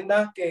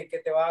tremenda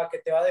que te va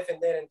a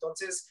defender.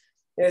 Entonces,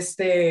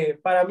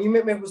 para mí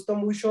me gustó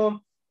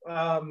mucho.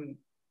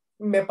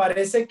 Me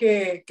parece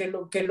que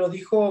lo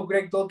dijo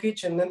Greg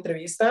Dulcich en una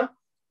entrevista,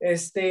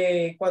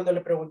 cuando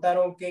le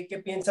preguntaron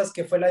qué piensas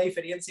que fue la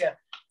diferencia.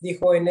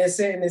 Dijo, en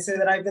ese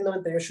drive de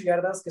 98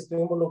 yardas que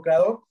estuvo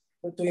involucrado,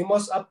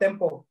 tuvimos up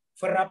tempo,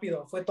 fue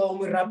rápido, fue todo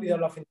muy rápido,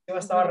 la ofensiva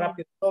estaba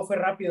rápido, todo fue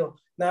rápido,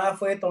 nada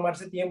fue de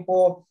tomarse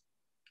tiempo,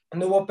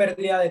 no hubo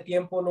pérdida de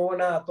tiempo, no hubo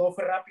nada, todo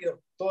fue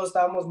rápido, todos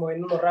estábamos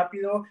moviéndonos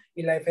rápido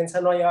y la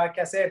defensa no hallaba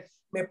qué hacer.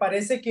 Me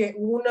parece que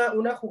hubo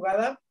una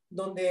jugada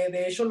donde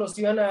de hecho los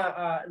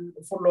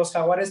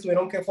Jaguares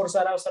tuvieron que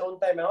forzar a usar un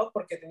timeout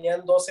porque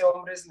tenían 12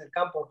 hombres en el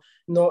campo.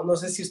 No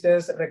sé si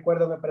ustedes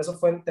recuerdan, me parece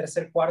fue en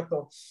tercer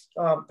cuarto.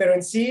 Pero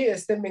en sí,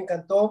 me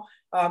encantó.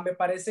 Me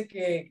parece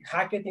que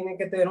Hackett tiene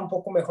que tener un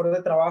poco mejor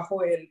de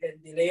trabajo el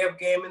delay of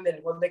game en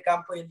el gol de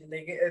campo y el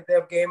delay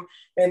of game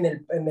en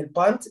el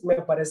punt.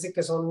 Me parece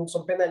que son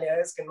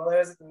penalidades que no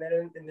debes de tener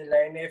en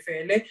la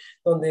NFL,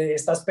 donde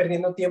estás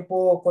perdiendo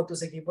tiempo con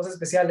tus equipos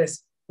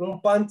especiales. Un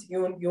punt y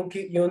un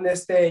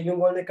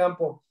gol de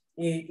campo.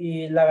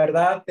 Y la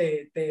verdad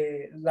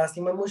te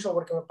lastima mucho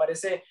porque me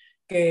parece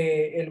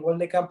que el gol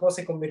de campo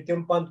se convirtió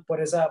en punt por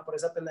esa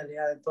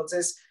penalidad.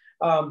 Entonces,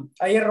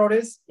 hay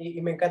errores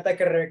y me encanta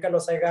que Rebeca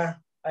los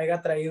haya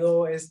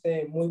traído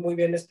muy, muy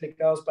bien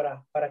explicados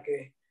para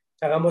que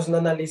hagamos un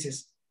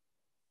análisis.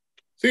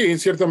 Sí,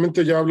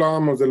 ciertamente ya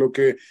hablábamos de lo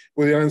que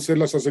pudieran ser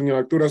las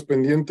asignaturas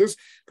pendientes.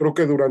 Creo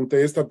que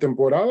durante esta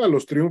temporada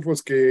los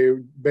triunfos que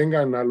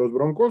vengan a los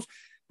Broncos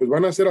pues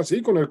van a ser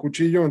así, con el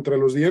cuchillo entre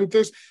los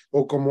dientes,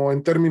 o como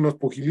en términos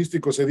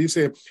pugilísticos se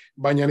dice,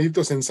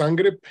 bañaditos en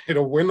sangre,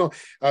 pero bueno,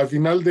 al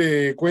final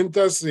de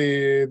cuentas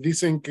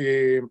dicen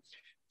que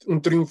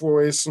un triunfo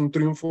es un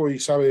triunfo y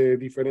sabe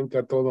diferente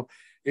a todo.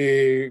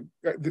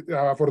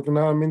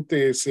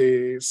 Afortunadamente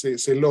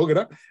se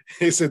logra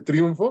ese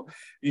triunfo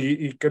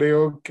y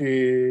creo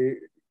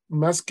que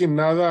más que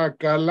nada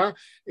cala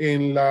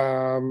en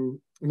la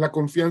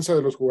confianza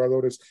de los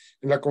jugadores,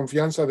 en la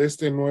confianza de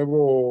este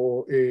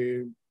nuevo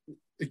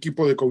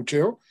equipo de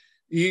coacheo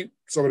y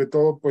sobre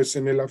todo pues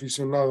en el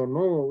aficionado,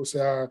 ¿no? O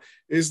sea,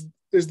 es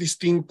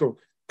distinto,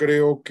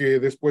 creo que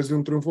después de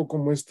un triunfo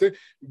como este,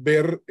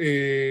 ver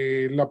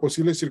la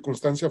posible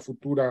circunstancia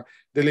futura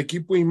del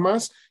equipo y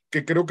más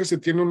que creo que se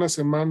tiene una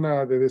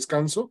semana de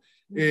descanso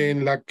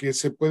en la que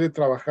se puede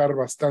trabajar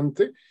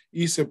bastante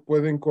y se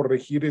pueden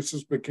corregir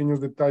esos pequeños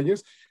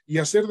detalles y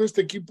hacer de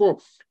este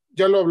equipo,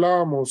 ya lo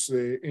hablábamos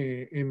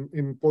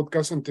en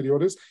podcasts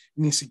anteriores,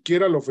 ni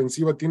siquiera la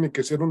ofensiva tiene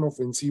que ser una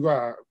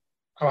ofensiva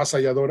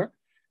avasalladora.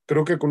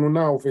 Creo que con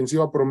una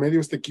ofensiva promedio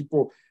este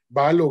equipo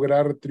va a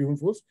lograr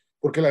triunfos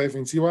porque la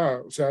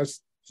defensiva, o sea,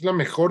 es la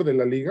mejor de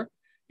la liga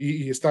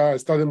y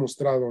está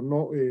demostrado,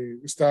 ¿no?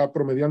 Está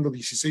promediando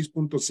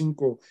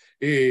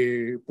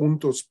 16.5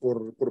 puntos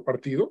por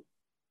partido.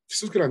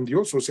 Eso es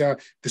grandioso, o sea,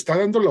 te está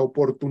dando la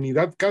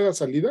oportunidad cada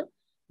salida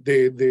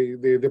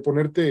de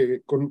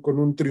ponerte con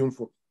un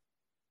triunfo.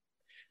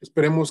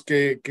 Esperemos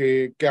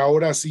que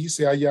ahora sí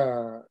se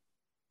haya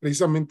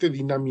precisamente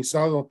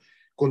dinamizado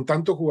con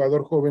tanto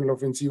jugador joven la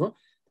ofensiva,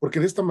 porque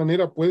de esta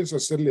manera puedes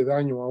hacerle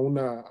daño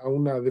a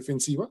una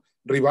defensiva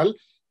rival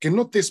que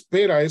no te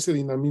espera ese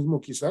dinamismo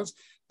quizás,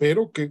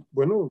 pero que,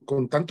 bueno,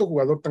 con tanto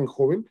jugador tan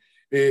joven,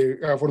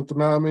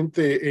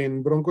 afortunadamente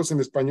en Broncos en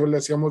Español le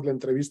hacíamos la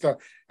entrevista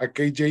a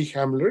KJ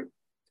Hamler,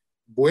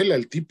 vuela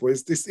el tipo,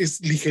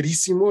 es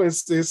ligerísimo,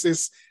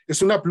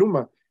 es una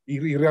pluma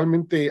y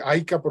realmente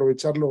hay que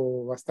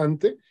aprovecharlo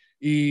bastante.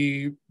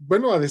 Y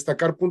bueno, a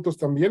destacar puntos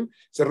también,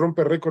 se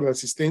rompe récord de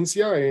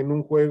asistencia en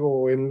un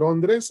juego en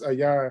Londres,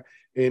 allá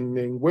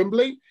en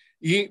Wembley,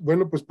 y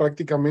bueno, pues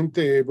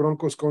prácticamente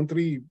Broncos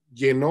Country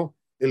llenó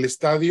el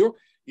estadio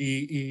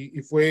y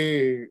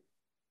fue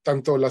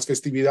tanto las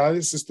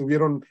festividades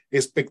estuvieron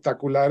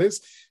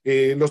espectaculares.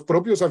 Los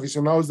propios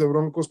aficionados de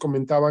Broncos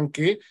comentaban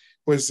que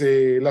pues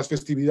las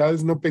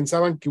festividades no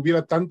pensaban que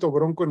hubiera tanto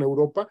Bronco en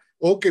Europa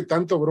o que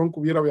tanto Bronco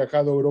hubiera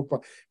viajado a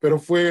Europa, pero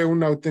fue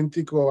un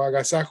auténtico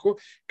agasajo.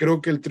 Creo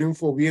que el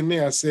triunfo viene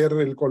a ser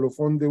el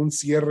colofón de un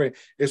cierre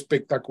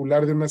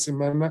espectacular de una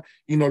semana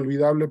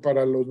inolvidable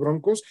para los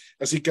Broncos,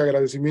 así que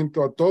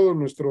agradecimiento a todos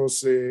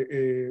nuestros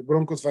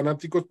Broncos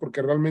fanáticos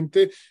porque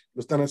realmente lo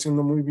están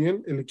haciendo muy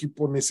bien, el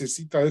equipo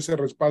necesita ese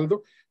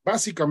respaldo,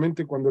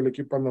 básicamente cuando el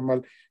equipo anda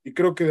mal, y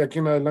creo que de aquí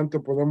en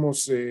adelante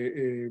podemos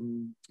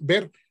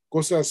ver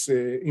cosas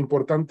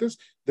importantes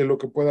de lo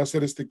que pueda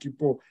hacer este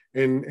equipo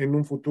en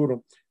un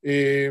futuro.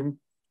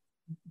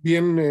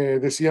 Bien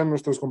decían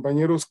nuestros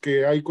compañeros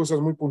que hay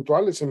cosas muy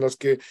puntuales en las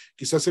que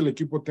quizás el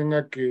equipo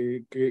tenga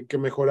que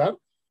mejorar,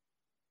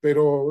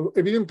 pero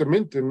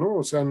evidentemente, ¿no?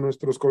 O sea,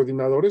 nuestros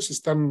coordinadores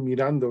están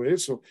mirando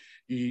eso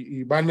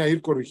y van a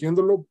ir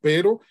corrigiéndolo,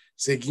 pero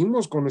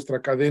seguimos con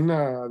nuestra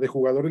cadena de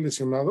jugadores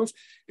lesionados.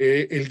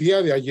 El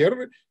día de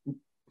ayer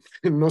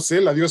no sé,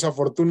 la diosa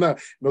Fortuna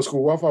nos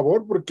jugó a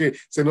favor porque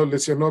se nos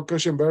lesionó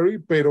Cushenberry,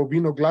 pero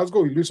vino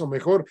Glasgow y lo hizo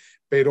mejor,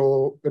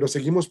 pero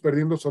seguimos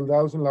perdiendo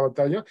soldados en la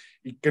batalla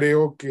y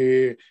creo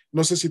que,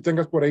 no sé si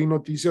tengas por ahí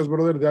noticias,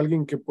 brother, de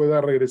alguien que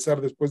pueda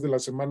regresar después de la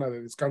semana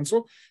de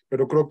descanso,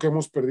 pero creo que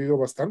hemos perdido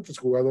bastantes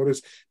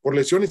jugadores por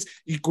lesiones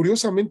y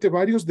curiosamente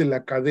varios de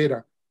la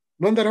cadera.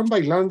 ¿No andarán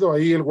bailando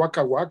ahí el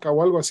Waka Waka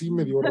o algo así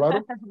medio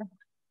raro?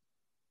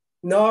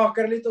 No,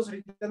 Carlitos,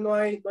 ahorita no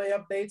hay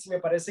updates y me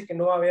parece que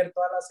no va a haber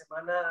toda la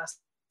semana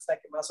hasta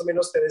que más o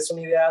menos te des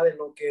una idea de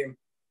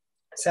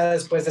sea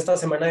después de esta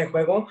semana de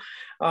juego,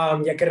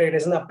 ya que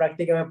regresan a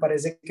práctica, me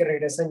parece que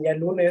regresan ya el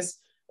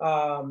lunes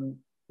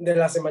de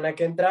la semana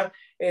que entra.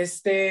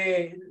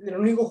 El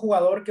único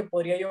jugador que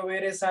podría yo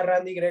ver es a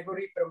Randy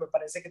Gregory, pero me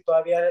parece que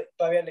todavía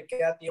le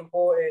queda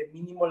tiempo,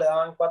 mínimo le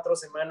daban 4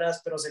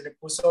 semanas, pero se le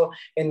puso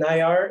en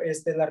IR,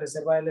 la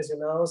reserva de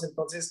lesionados,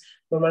 entonces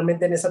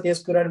normalmente en esa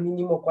tienes que durar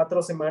mínimo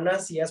 4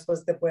 semanas y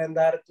después te pueden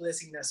dar tu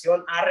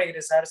designación a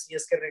regresar si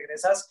es que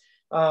regresas,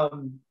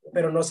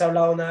 pero no se ha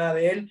hablado nada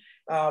de él.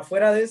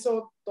 Fuera de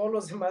eso, todos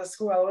los demás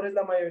jugadores,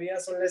 la mayoría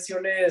son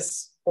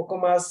lesiones poco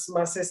más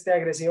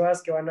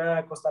agresivas que van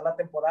a costar la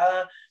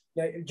temporada.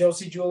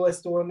 Josie Jewell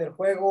estuvo en el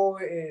juego,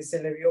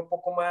 se le vio un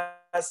poco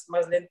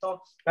más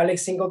lento.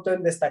 Alex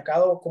Singleton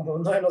destacado como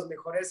uno de los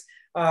mejores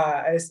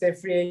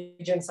free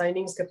agent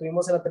signings que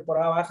tuvimos en la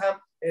temporada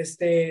baja.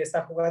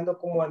 Está jugando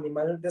como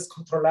animal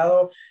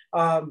descontrolado.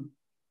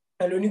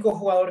 El único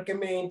jugador que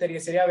me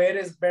interesaría ver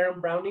es Baron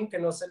Browning, que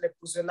no se le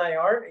puso en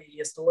IR y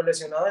estuvo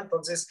lesionado,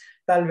 entonces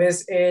tal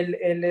vez él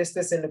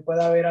se le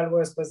pueda ver algo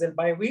después del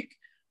bye week.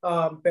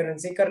 Pero en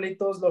sí,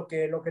 Carlitos, lo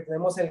que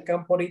tenemos en el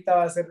campo ahorita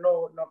va a ser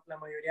la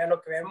mayoría de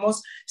lo que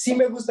vemos. Sí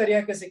me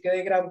gustaría que se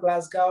quede Graham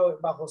Glasgow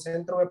bajo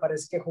centro, me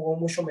parece que jugó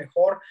mucho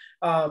mejor.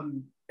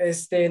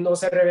 No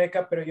sé,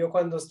 Rebeca, pero yo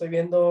cuando estoy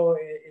viendo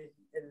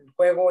el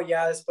juego,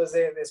 ya después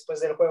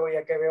del juego,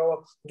 ya que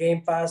veo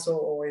Game Pass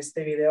o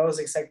videos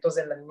exactos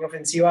de la línea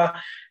ofensiva,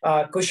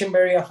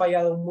 Cushenberry ha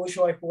fallado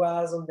mucho. Hay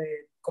jugadas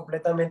donde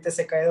completamente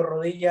se cae de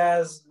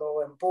rodillas,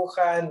 lo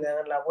empujan, le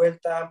dan la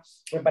vuelta.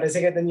 Me parece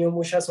que ha tenido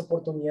muchas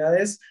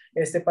oportunidades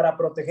para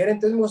proteger.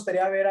 Entonces me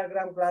gustaría ver a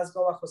Graham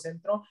Glasgow bajo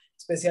centro,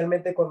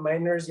 especialmente con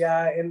Miners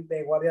ya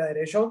de guardia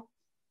derecho.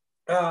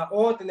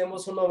 O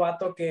tenemos un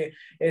novato que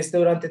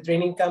durante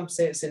training camp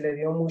se le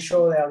dio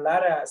mucho de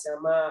hablar, se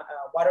llama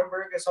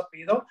Wattenberg, es su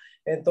apellido.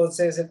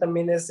 Entonces él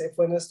también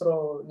fue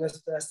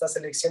nuestra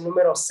selección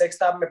número 6,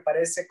 me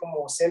parece,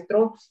 como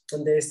centro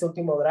de este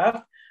último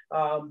draft.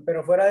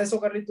 Pero fuera de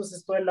eso, Carlitos,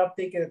 es todo el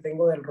update que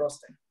tengo del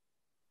roster.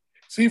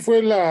 Sí,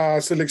 fue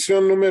la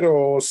selección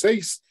número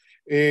 6,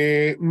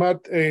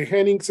 Matt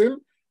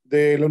Henningsen,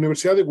 de la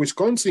Universidad de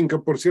Wisconsin, que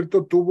por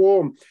cierto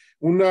tuvo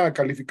una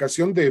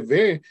calificación de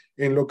B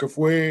en lo que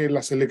fue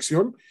la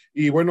selección,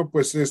 y bueno,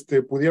 pues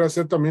pudiera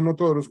ser también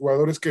otro de los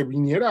jugadores que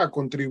viniera a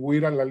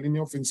contribuir a la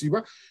línea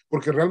ofensiva,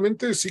 porque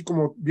realmente sí,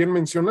 como bien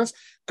mencionas,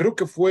 creo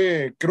que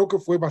fue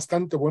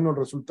bastante bueno el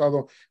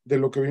resultado de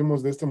lo que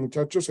vimos de este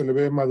muchacho. Se le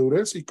ve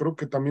madurez y creo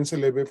que también se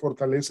le ve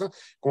fortaleza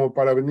como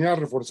para venir a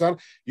reforzar,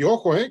 y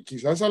ojo,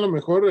 quizás a lo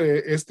mejor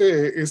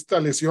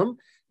esta lesión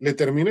le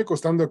termine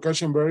costando a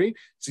Cushenberry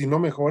si no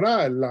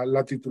mejora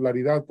la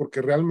titularidad, porque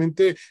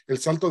realmente el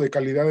salto de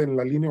calidad en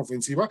la línea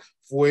ofensiva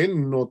fue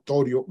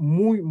notorio,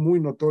 muy, muy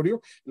notorio,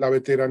 la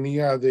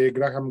veteranía de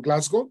Graham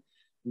Glasgow.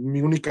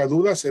 Mi única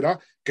duda será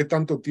qué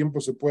tanto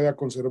tiempo se pueda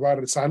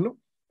conservar sano.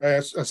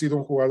 Ha sido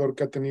un jugador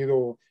que ha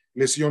tenido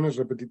lesiones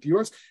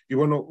repetitivas y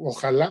bueno,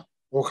 ojalá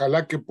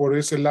que por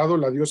ese lado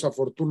la diosa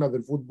Fortuna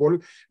del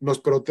fútbol nos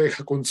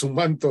proteja con su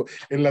manto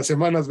en las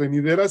semanas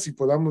venideras y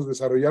podamos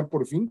desarrollar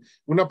por fin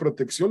una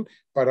protección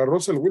para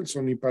Russell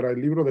Wilson y para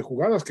el libro de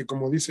jugadas, que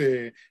como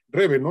dice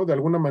Rebe, ¿no? De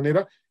alguna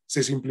manera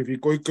se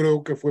simplificó y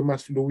creo que fue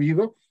más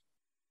fluido.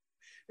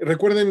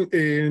 Recuerden,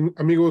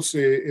 amigos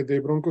de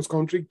Broncos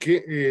Country,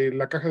 que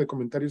la caja de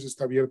comentarios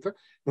está abierta.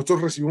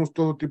 Nosotros recibimos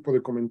todo tipo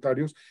de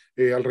comentarios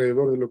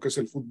alrededor de lo que es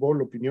el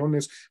fútbol,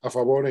 opiniones a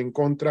favor, en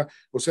contra.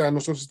 O sea,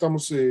 nosotros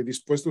estamos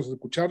dispuestos a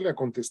escucharle, a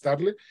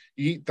contestarle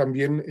y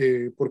también,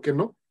 ¿por qué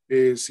no?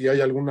 Si hay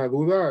alguna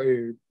duda,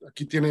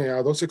 aquí tiene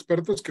a 2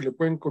 expertos que le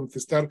pueden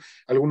contestar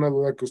alguna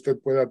duda que usted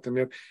pueda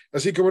tener.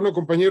 Así que bueno,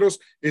 compañeros,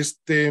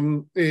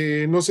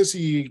 no sé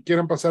si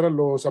quieran pasar a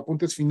los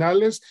apuntes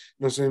finales.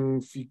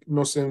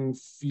 Nos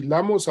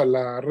enfilamos a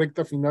la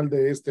recta final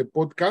de este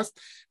podcast,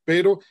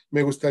 pero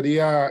me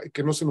gustaría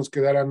que no se nos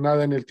quedara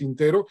nada en el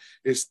tintero.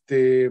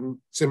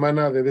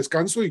 Semana de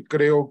descanso y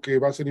creo que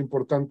va a ser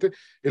importante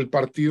el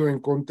partido en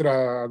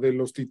contra de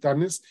los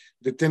Titanes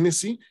de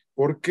Tennessee,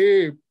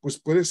 porque pues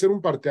puede ser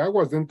un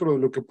parteaguas dentro de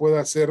lo que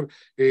pueda ser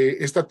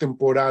esta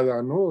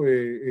temporada, ¿no?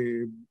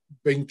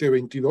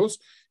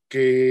 2022,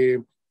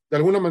 que de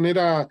alguna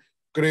manera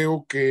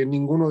creo que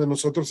ninguno de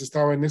nosotros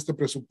estaba en este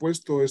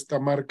presupuesto, esta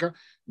marca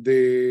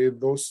de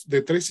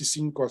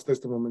 3-5 hasta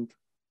este momento.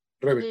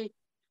 Rebe. Sí.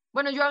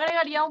 Bueno, yo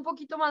agregaría un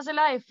poquito más de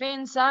la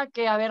defensa,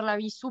 que a ver, la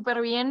vi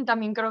súper bien.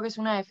 También creo que es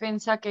una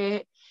defensa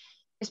que,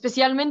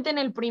 especialmente en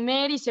el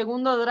primer y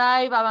segundo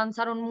drive,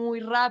 avanzaron muy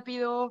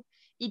rápido.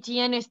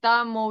 Etienne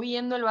estaba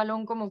moviendo el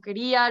balón como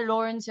quería,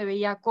 Lawrence se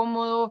veía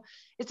cómodo.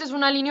 Esta es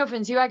una línea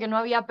ofensiva que no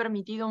había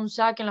permitido un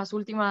sack en las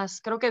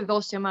últimas, creo que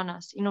 2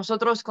 semanas, y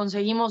nosotros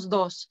conseguimos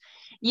 2.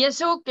 Y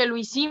eso que lo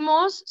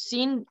hicimos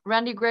sin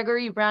Randy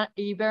Gregory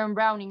y Baron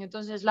Browning.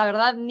 Entonces, la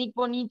verdad, Nick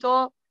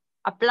Bonito,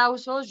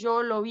 aplausos.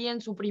 Yo lo vi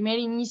en su primer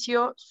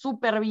inicio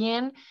súper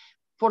bien,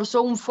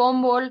 forzó un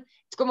fumble.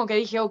 Es como que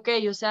dije, ok,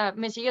 o sea,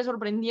 me sigue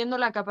sorprendiendo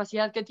la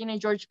capacidad que tiene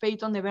George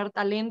Payton de ver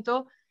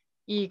talento,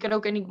 y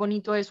creo que Nick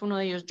Bonito es uno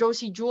de ellos.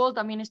 Josie Jewell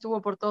también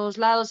estuvo por todos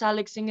lados,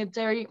 Alex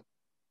Singletary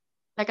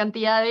la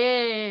cantidad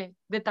de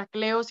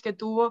tacleos que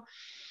tuvo.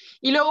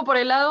 Y luego por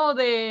el lado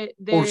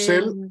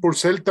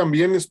Purcell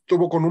también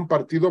estuvo con un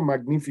partido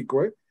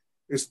magnífico, ¿eh?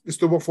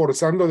 Estuvo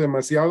forzando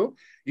demasiado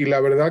y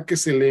la verdad que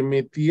se le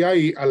metía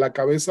a la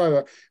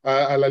cabeza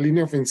a la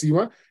línea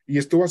ofensiva y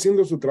estuvo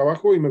haciendo su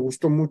trabajo y me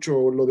gustó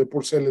mucho lo de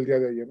Purcell el día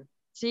de ayer.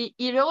 Sí,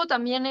 y luego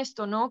también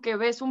esto, ¿no? Que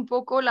ves un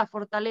poco la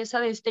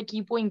fortaleza de este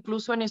equipo,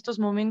 incluso en estos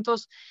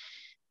momentos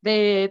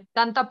de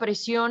tanta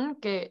presión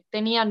que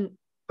tenían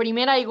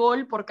primera y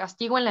gol por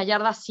castigo en la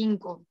yarda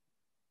 5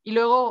 y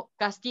luego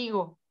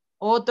castigo,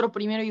 otro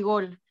primero y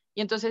gol. Y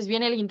entonces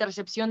viene la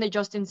intercepción de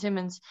Justin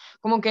Simmons.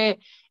 Como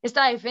que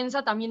esta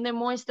defensa también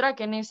demuestra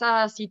que en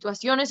esas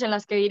situaciones en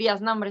las que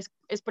dirías, no, hombre,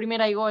 es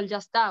primera y gol, ya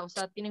está. O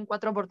sea, tienen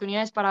 4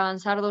 oportunidades para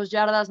avanzar 2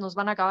 yardas, nos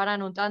van a acabar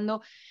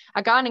anotando,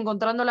 acaban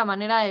encontrando la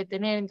manera de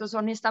detener. Entonces,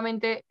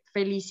 honestamente,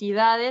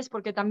 felicidades,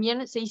 porque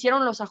también se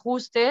hicieron los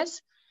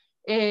ajustes.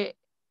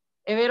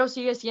 Evero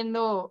sigue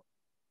siendo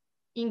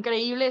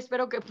increíble,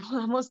 espero que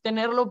podamos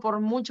tenerlo por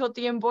mucho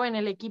tiempo en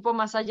el equipo,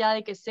 más allá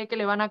de que sé que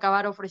le van a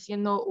acabar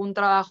ofreciendo un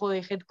trabajo de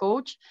head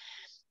coach.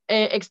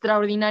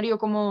 Extraordinario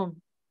como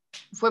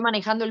fue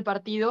manejando el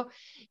partido.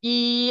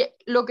 Y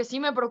lo que sí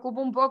me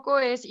preocupa un poco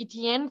es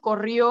Etienne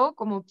corrió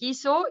como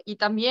quiso y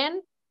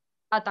también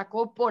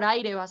atacó por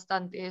aire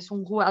bastante, es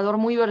un jugador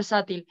muy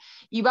versátil.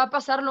 Y va a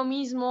pasar lo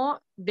mismo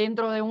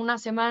dentro de una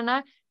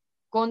semana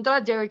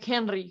contra Derrick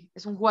Henry.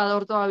 Es un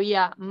jugador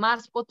todavía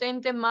más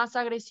potente, más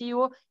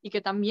agresivo y que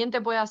también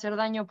te puede hacer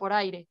daño por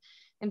aire.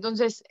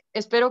 Entonces,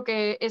 espero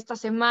que estas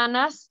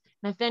semanas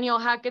Nathaniel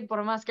Hackett,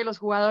 por más que los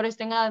jugadores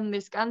tengan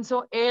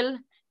descanso,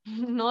 él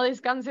no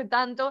descanse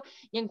tanto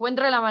y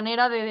encuentre la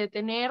manera de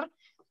detener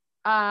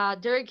a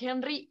Derrick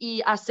Henry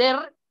y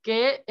hacer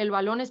que el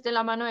balón esté en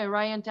la mano de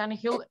Ryan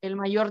Tannehill el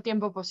mayor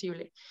tiempo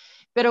posible.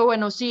 Pero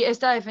bueno, sí,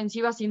 esta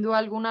defensiva sin duda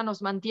alguna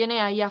nos mantiene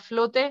ahí a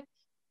flote.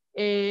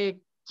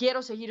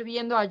 Quiero seguir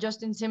viendo a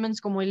Justin Simmons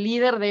como el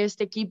líder de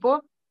este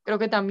equipo. Creo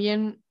que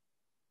también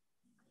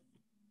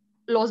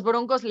los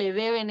Broncos le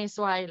deben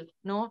eso a él,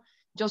 ¿no?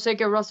 Yo sé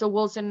que Russell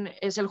Wilson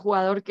es el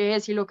jugador que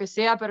es y lo que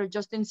sea, pero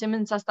Justin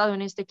Simmons ha estado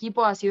en este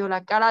equipo, ha sido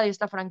la cara de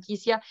esta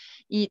franquicia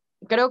y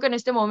creo que en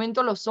este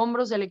momento los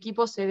hombros del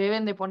equipo se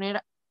deben de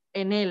poner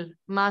en él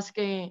más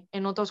que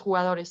en otros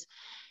jugadores.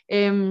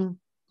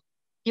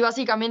 Y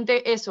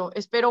básicamente eso,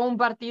 espero un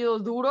partido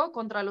duro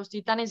contra los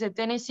Titanes de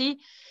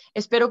Tennessee.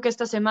 Espero que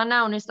esta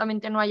semana,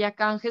 honestamente, no haya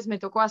canjes. Me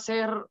tocó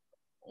hacer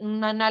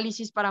un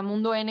análisis para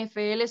Mundo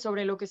NFL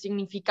sobre lo que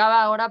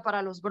significaba ahora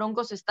para los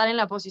Broncos estar en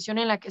la posición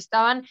en la que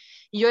estaban.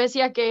 Y yo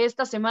decía que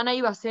esta semana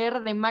iba a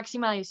ser de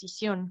máxima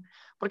decisión,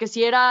 porque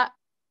si era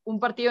un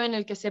partido en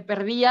el que se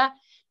perdía,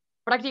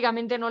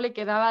 prácticamente no le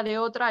quedaba de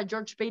otra a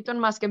George Payton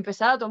más que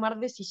empezar a tomar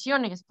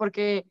decisiones,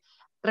 porque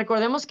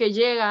recordemos que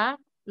llega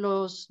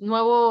los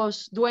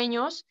nuevos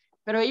dueños,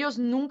 pero ellos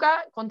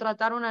nunca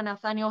contrataron a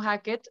Nathaniel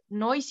Hackett,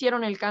 no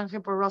hicieron el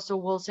canje por Russell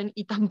Wilson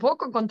y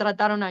tampoco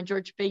contrataron a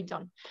George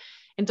Payton.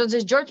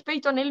 Entonces, George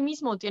Payton él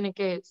mismo tiene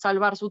que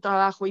salvar su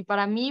trabajo y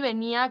para mí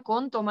venía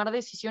con tomar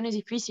decisiones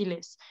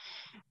difíciles.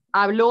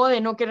 Habló de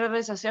no querer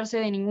deshacerse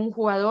de ningún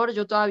jugador,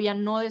 yo todavía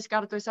no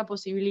descarto esa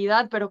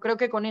posibilidad, pero creo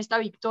que con esta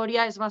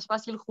victoria es más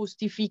fácil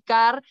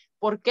justificar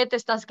por qué te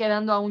estás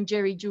quedando a un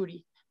Jerry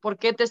Jeudy, por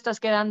qué te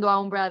estás quedando a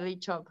un Bradley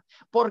Chubb,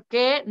 por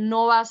qué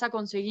no vas a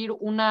conseguir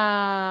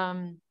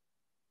una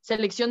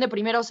selección de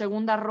primera o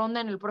segunda ronda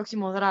en el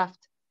próximo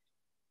draft.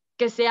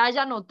 Que se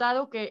haya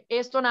notado que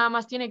esto nada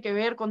más tiene que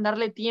ver con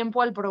darle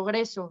tiempo al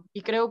progreso.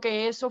 Y creo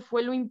que eso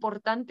fue lo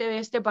importante de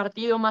este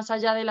partido, más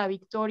allá de la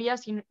victoria,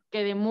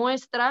 que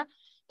demuestra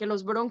que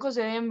los Broncos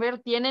de Denver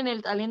tienen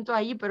el talento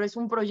ahí, pero es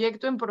un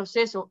proyecto en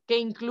proceso que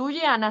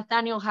incluye a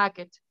Nathaniel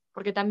Hackett,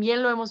 porque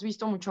también lo hemos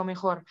visto mucho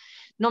mejor.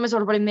 No me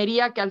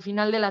sorprendería que al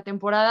final de la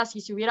temporada,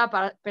 si se hubiera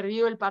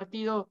perdido el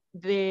partido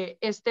de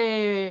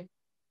este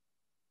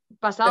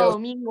pasado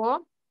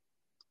domingo,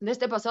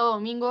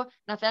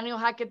 Nathaniel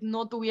Hackett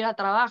no tuviera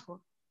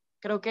trabajo.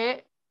 Creo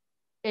que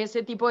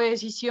ese tipo de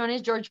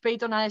decisiones George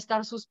Payton ha de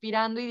estar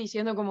suspirando y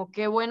diciendo como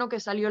qué bueno que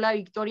salió la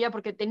victoria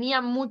porque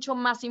tenía mucho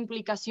más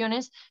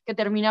implicaciones que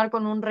terminar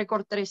con un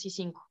récord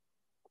 3-5.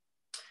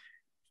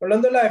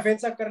 Hablando de la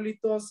defensa,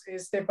 Carlitos,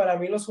 para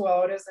mí los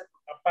jugadores,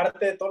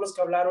 aparte de todos los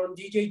que hablaron,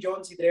 DJ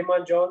Jones y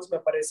Dre'Mont Jones,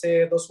 me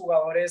parece dos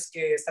jugadores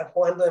que están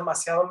jugando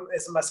demasiado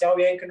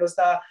bien, que no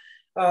está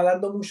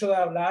dando mucho de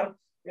hablar.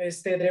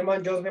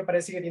 Dre'Mont Jones me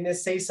parece que tiene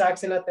 6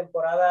 sacks en la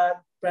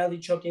temporada, Bradley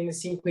Chubb tiene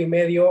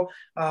 5.5.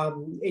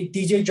 Y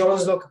DJ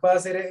Jones lo que puede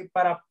hacer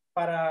para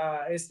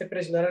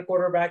presionar al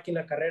quarterback en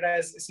la carrera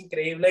es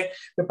increíble.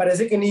 Me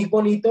parece que Nick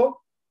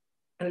Bonito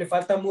le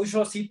falta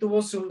mucho, sí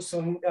tuvo su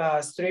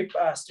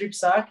strip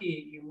sack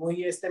y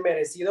muy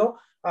merecido,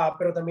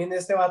 pero también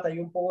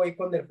batalló un poco ahí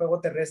con el juego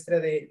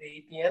terrestre de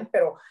ETN,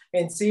 pero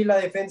en sí la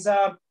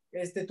defensa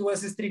tuvo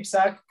ese strip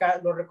sack,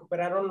 lo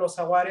recuperaron los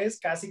Jaguares,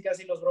 casi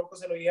los Broncos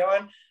se lo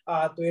llevan,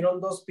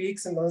 tuvieron 2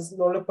 picks, entonces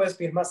no le puedes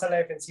pedir más a la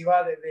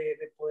defensiva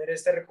de poder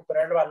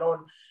recuperar el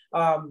balón.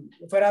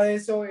 Fuera de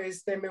eso,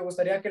 me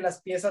gustaría que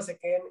las piezas se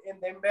queden en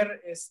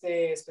Denver,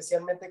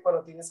 especialmente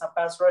cuando tienes a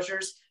pass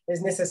rushers,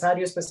 es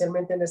necesario,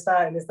 especialmente en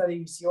esta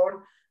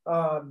división.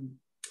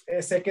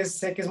 Sé que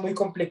es muy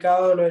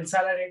complicado lo del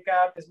salary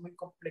cap, es muy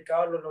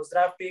complicado los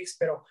draft picks,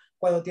 pero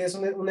cuando tienes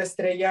una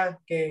estrella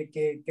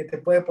que te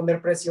puede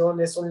poner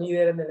presión, es un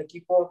líder en el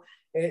equipo,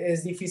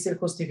 es difícil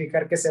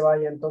justificar que se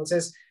vaya.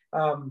 Entonces,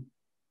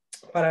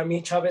 para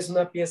mí, Chávez es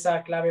una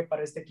pieza clave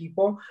para este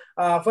equipo.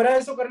 Fuera de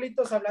eso,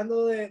 Carlitos,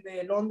 hablando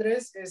de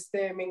Londres,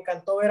 me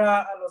encantó ver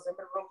a los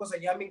Denver Broncos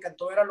allá, me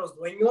encantó ver a los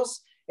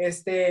dueños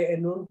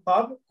en un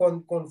pub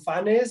con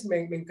fans,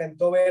 me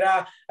encantó ver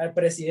al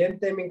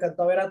presidente, me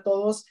encantó ver a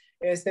todos.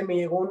 Me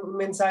llegó un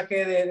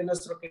mensaje de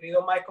nuestro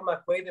querido Michael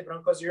McQuaid de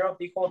Broncos Europe,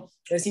 dijo,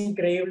 es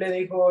increíble,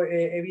 dijo,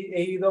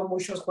 he ido a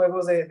muchos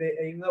juegos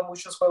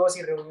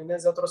y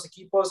reuniones de otros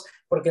equipos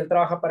porque él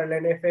trabaja para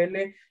la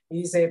NFL,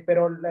 y dice,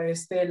 pero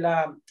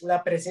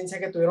la presencia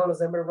que tuvieron los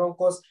Denver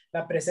Broncos,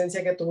 la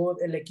presencia que tuvo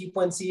el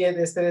equipo en sí,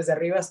 desde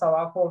arriba hasta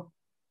abajo,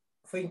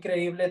 fue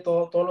increíble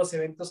todos los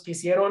eventos que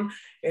hicieron,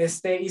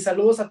 y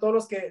saludos a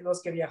todos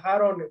los que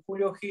viajaron,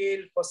 Julio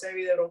Gil, José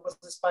de Broncos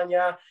de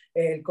España,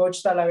 el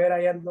coach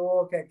Talavera ya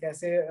anduvo, que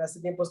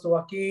hace tiempo estuvo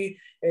aquí,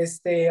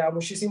 a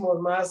muchísimos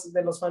más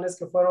de los fans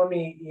que fueron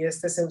y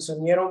se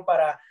unieron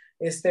para,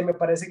 me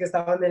parece que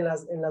estaban en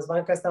las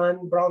bancas, estaban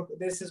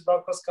This is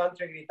Broncos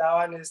Country,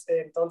 gritaban,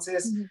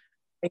 entonces,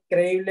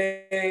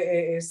 increíble,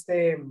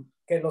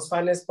 que los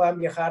fans puedan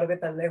viajar de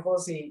tan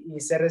lejos y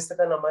ser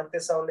tan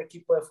amantes a un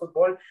equipo de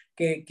fútbol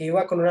que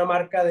iba con una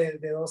marca de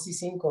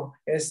 2-5.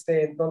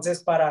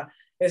 Entonces,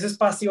 eso es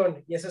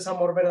pasión y eso es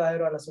amor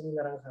verdadero al azul y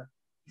naranja.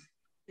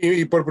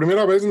 Y por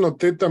primera vez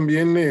noté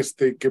también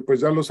que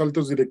pues ya los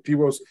altos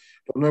directivos,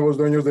 los nuevos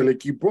dueños del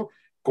equipo,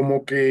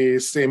 como que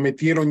se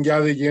metieron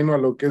ya de lleno a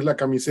lo que es la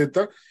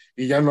camiseta,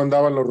 y ya no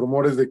andaban los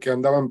rumores de que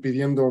andaban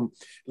pidiendo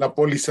la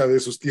póliza de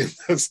sus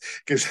tiendas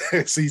que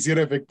se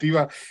hiciera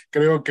efectiva.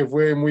 Creo que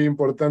fue muy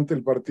importante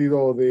el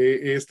partido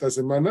de esta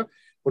semana,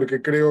 porque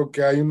creo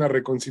que hay una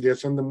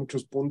reconciliación de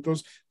muchos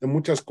puntos, de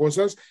muchas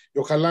cosas, y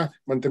ojalá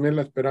mantener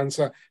la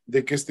esperanza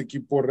de que este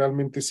equipo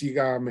realmente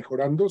siga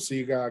mejorando,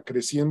 siga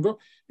creciendo,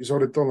 y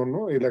sobre todo,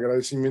 ¿no?, el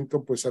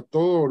agradecimiento pues a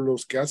todos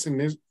los que hacen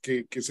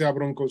que sea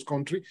Broncos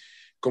Country.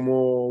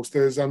 Como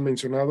ustedes han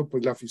mencionado,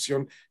 pues la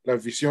afición,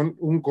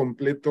 un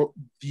completo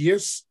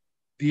 10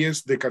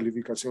 de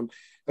calificación.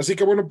 Así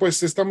que bueno,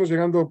 pues estamos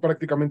llegando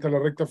prácticamente a la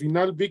recta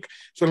final. Vic,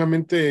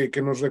 solamente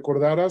que nos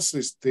recordaras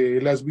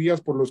las vías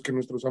por las que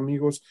nuestros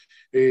amigos,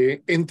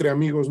 entre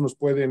amigos, nos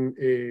pueden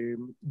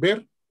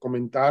ver,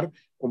 comentar,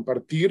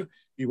 compartir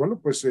y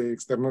bueno, pues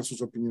externar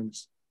sus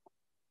opiniones.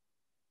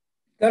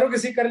 Claro que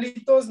sí,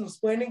 Carlitos, nos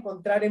pueden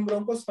encontrar en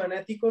Broncos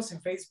Fanáticos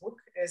en Facebook,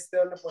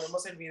 donde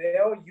ponemos el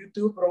video,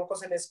 YouTube,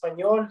 Broncos en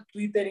Español,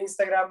 Twitter,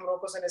 Instagram,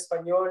 Broncos en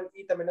Español,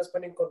 y también nos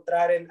pueden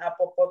encontrar en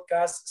Apple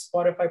Podcast,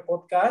 Spotify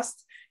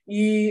Podcast,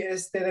 y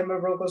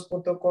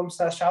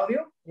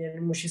denverbroncos.com/audio, y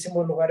en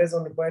muchísimos lugares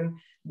donde pueden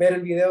ver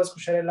el video,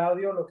 escuchar el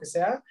audio, lo que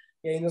sea,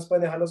 y ahí nos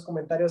pueden dejar los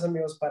comentarios,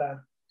 amigos,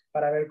 para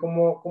ver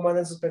cómo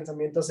andan sus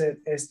pensamientos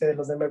de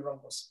los Denver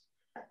Broncos.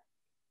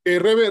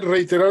 Rebe,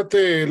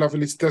 reiterarte la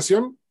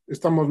felicitación.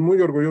 Estamos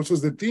muy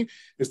orgullosos de ti,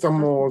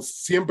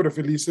 estamos siempre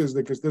felices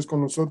de que estés con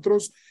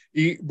nosotros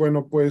y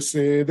bueno, pues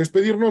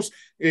despedirnos,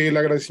 el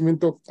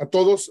agradecimiento a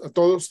todos,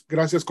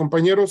 gracias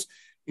compañeros,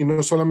 y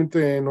no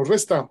solamente nos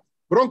resta,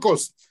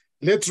 Broncos,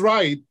 let's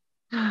ride.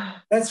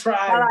 Let's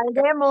ride.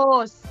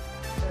 ¡Cabalguemos!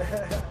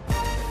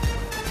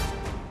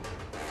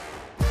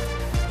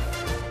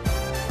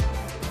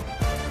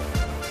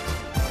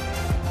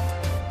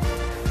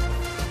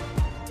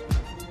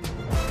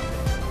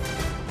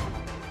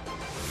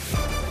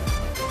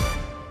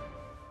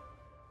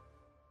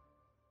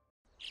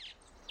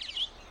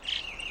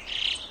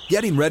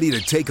 Getting ready to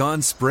take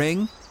on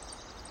spring?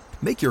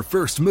 Make your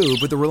first move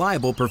with the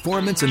reliable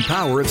performance and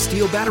power of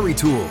Steel battery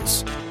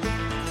tools.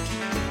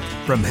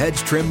 From hedge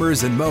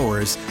trimmers and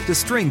mowers to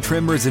string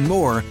trimmers and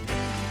more,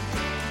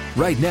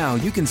 right now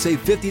you can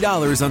save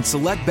 $50 on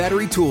select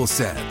battery tool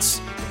sets.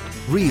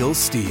 Real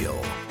Steel.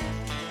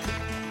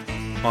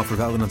 Offer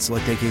valid on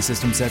select AK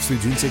system sets through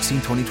June 16,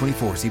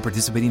 2024. See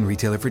participating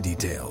retailer for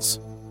details.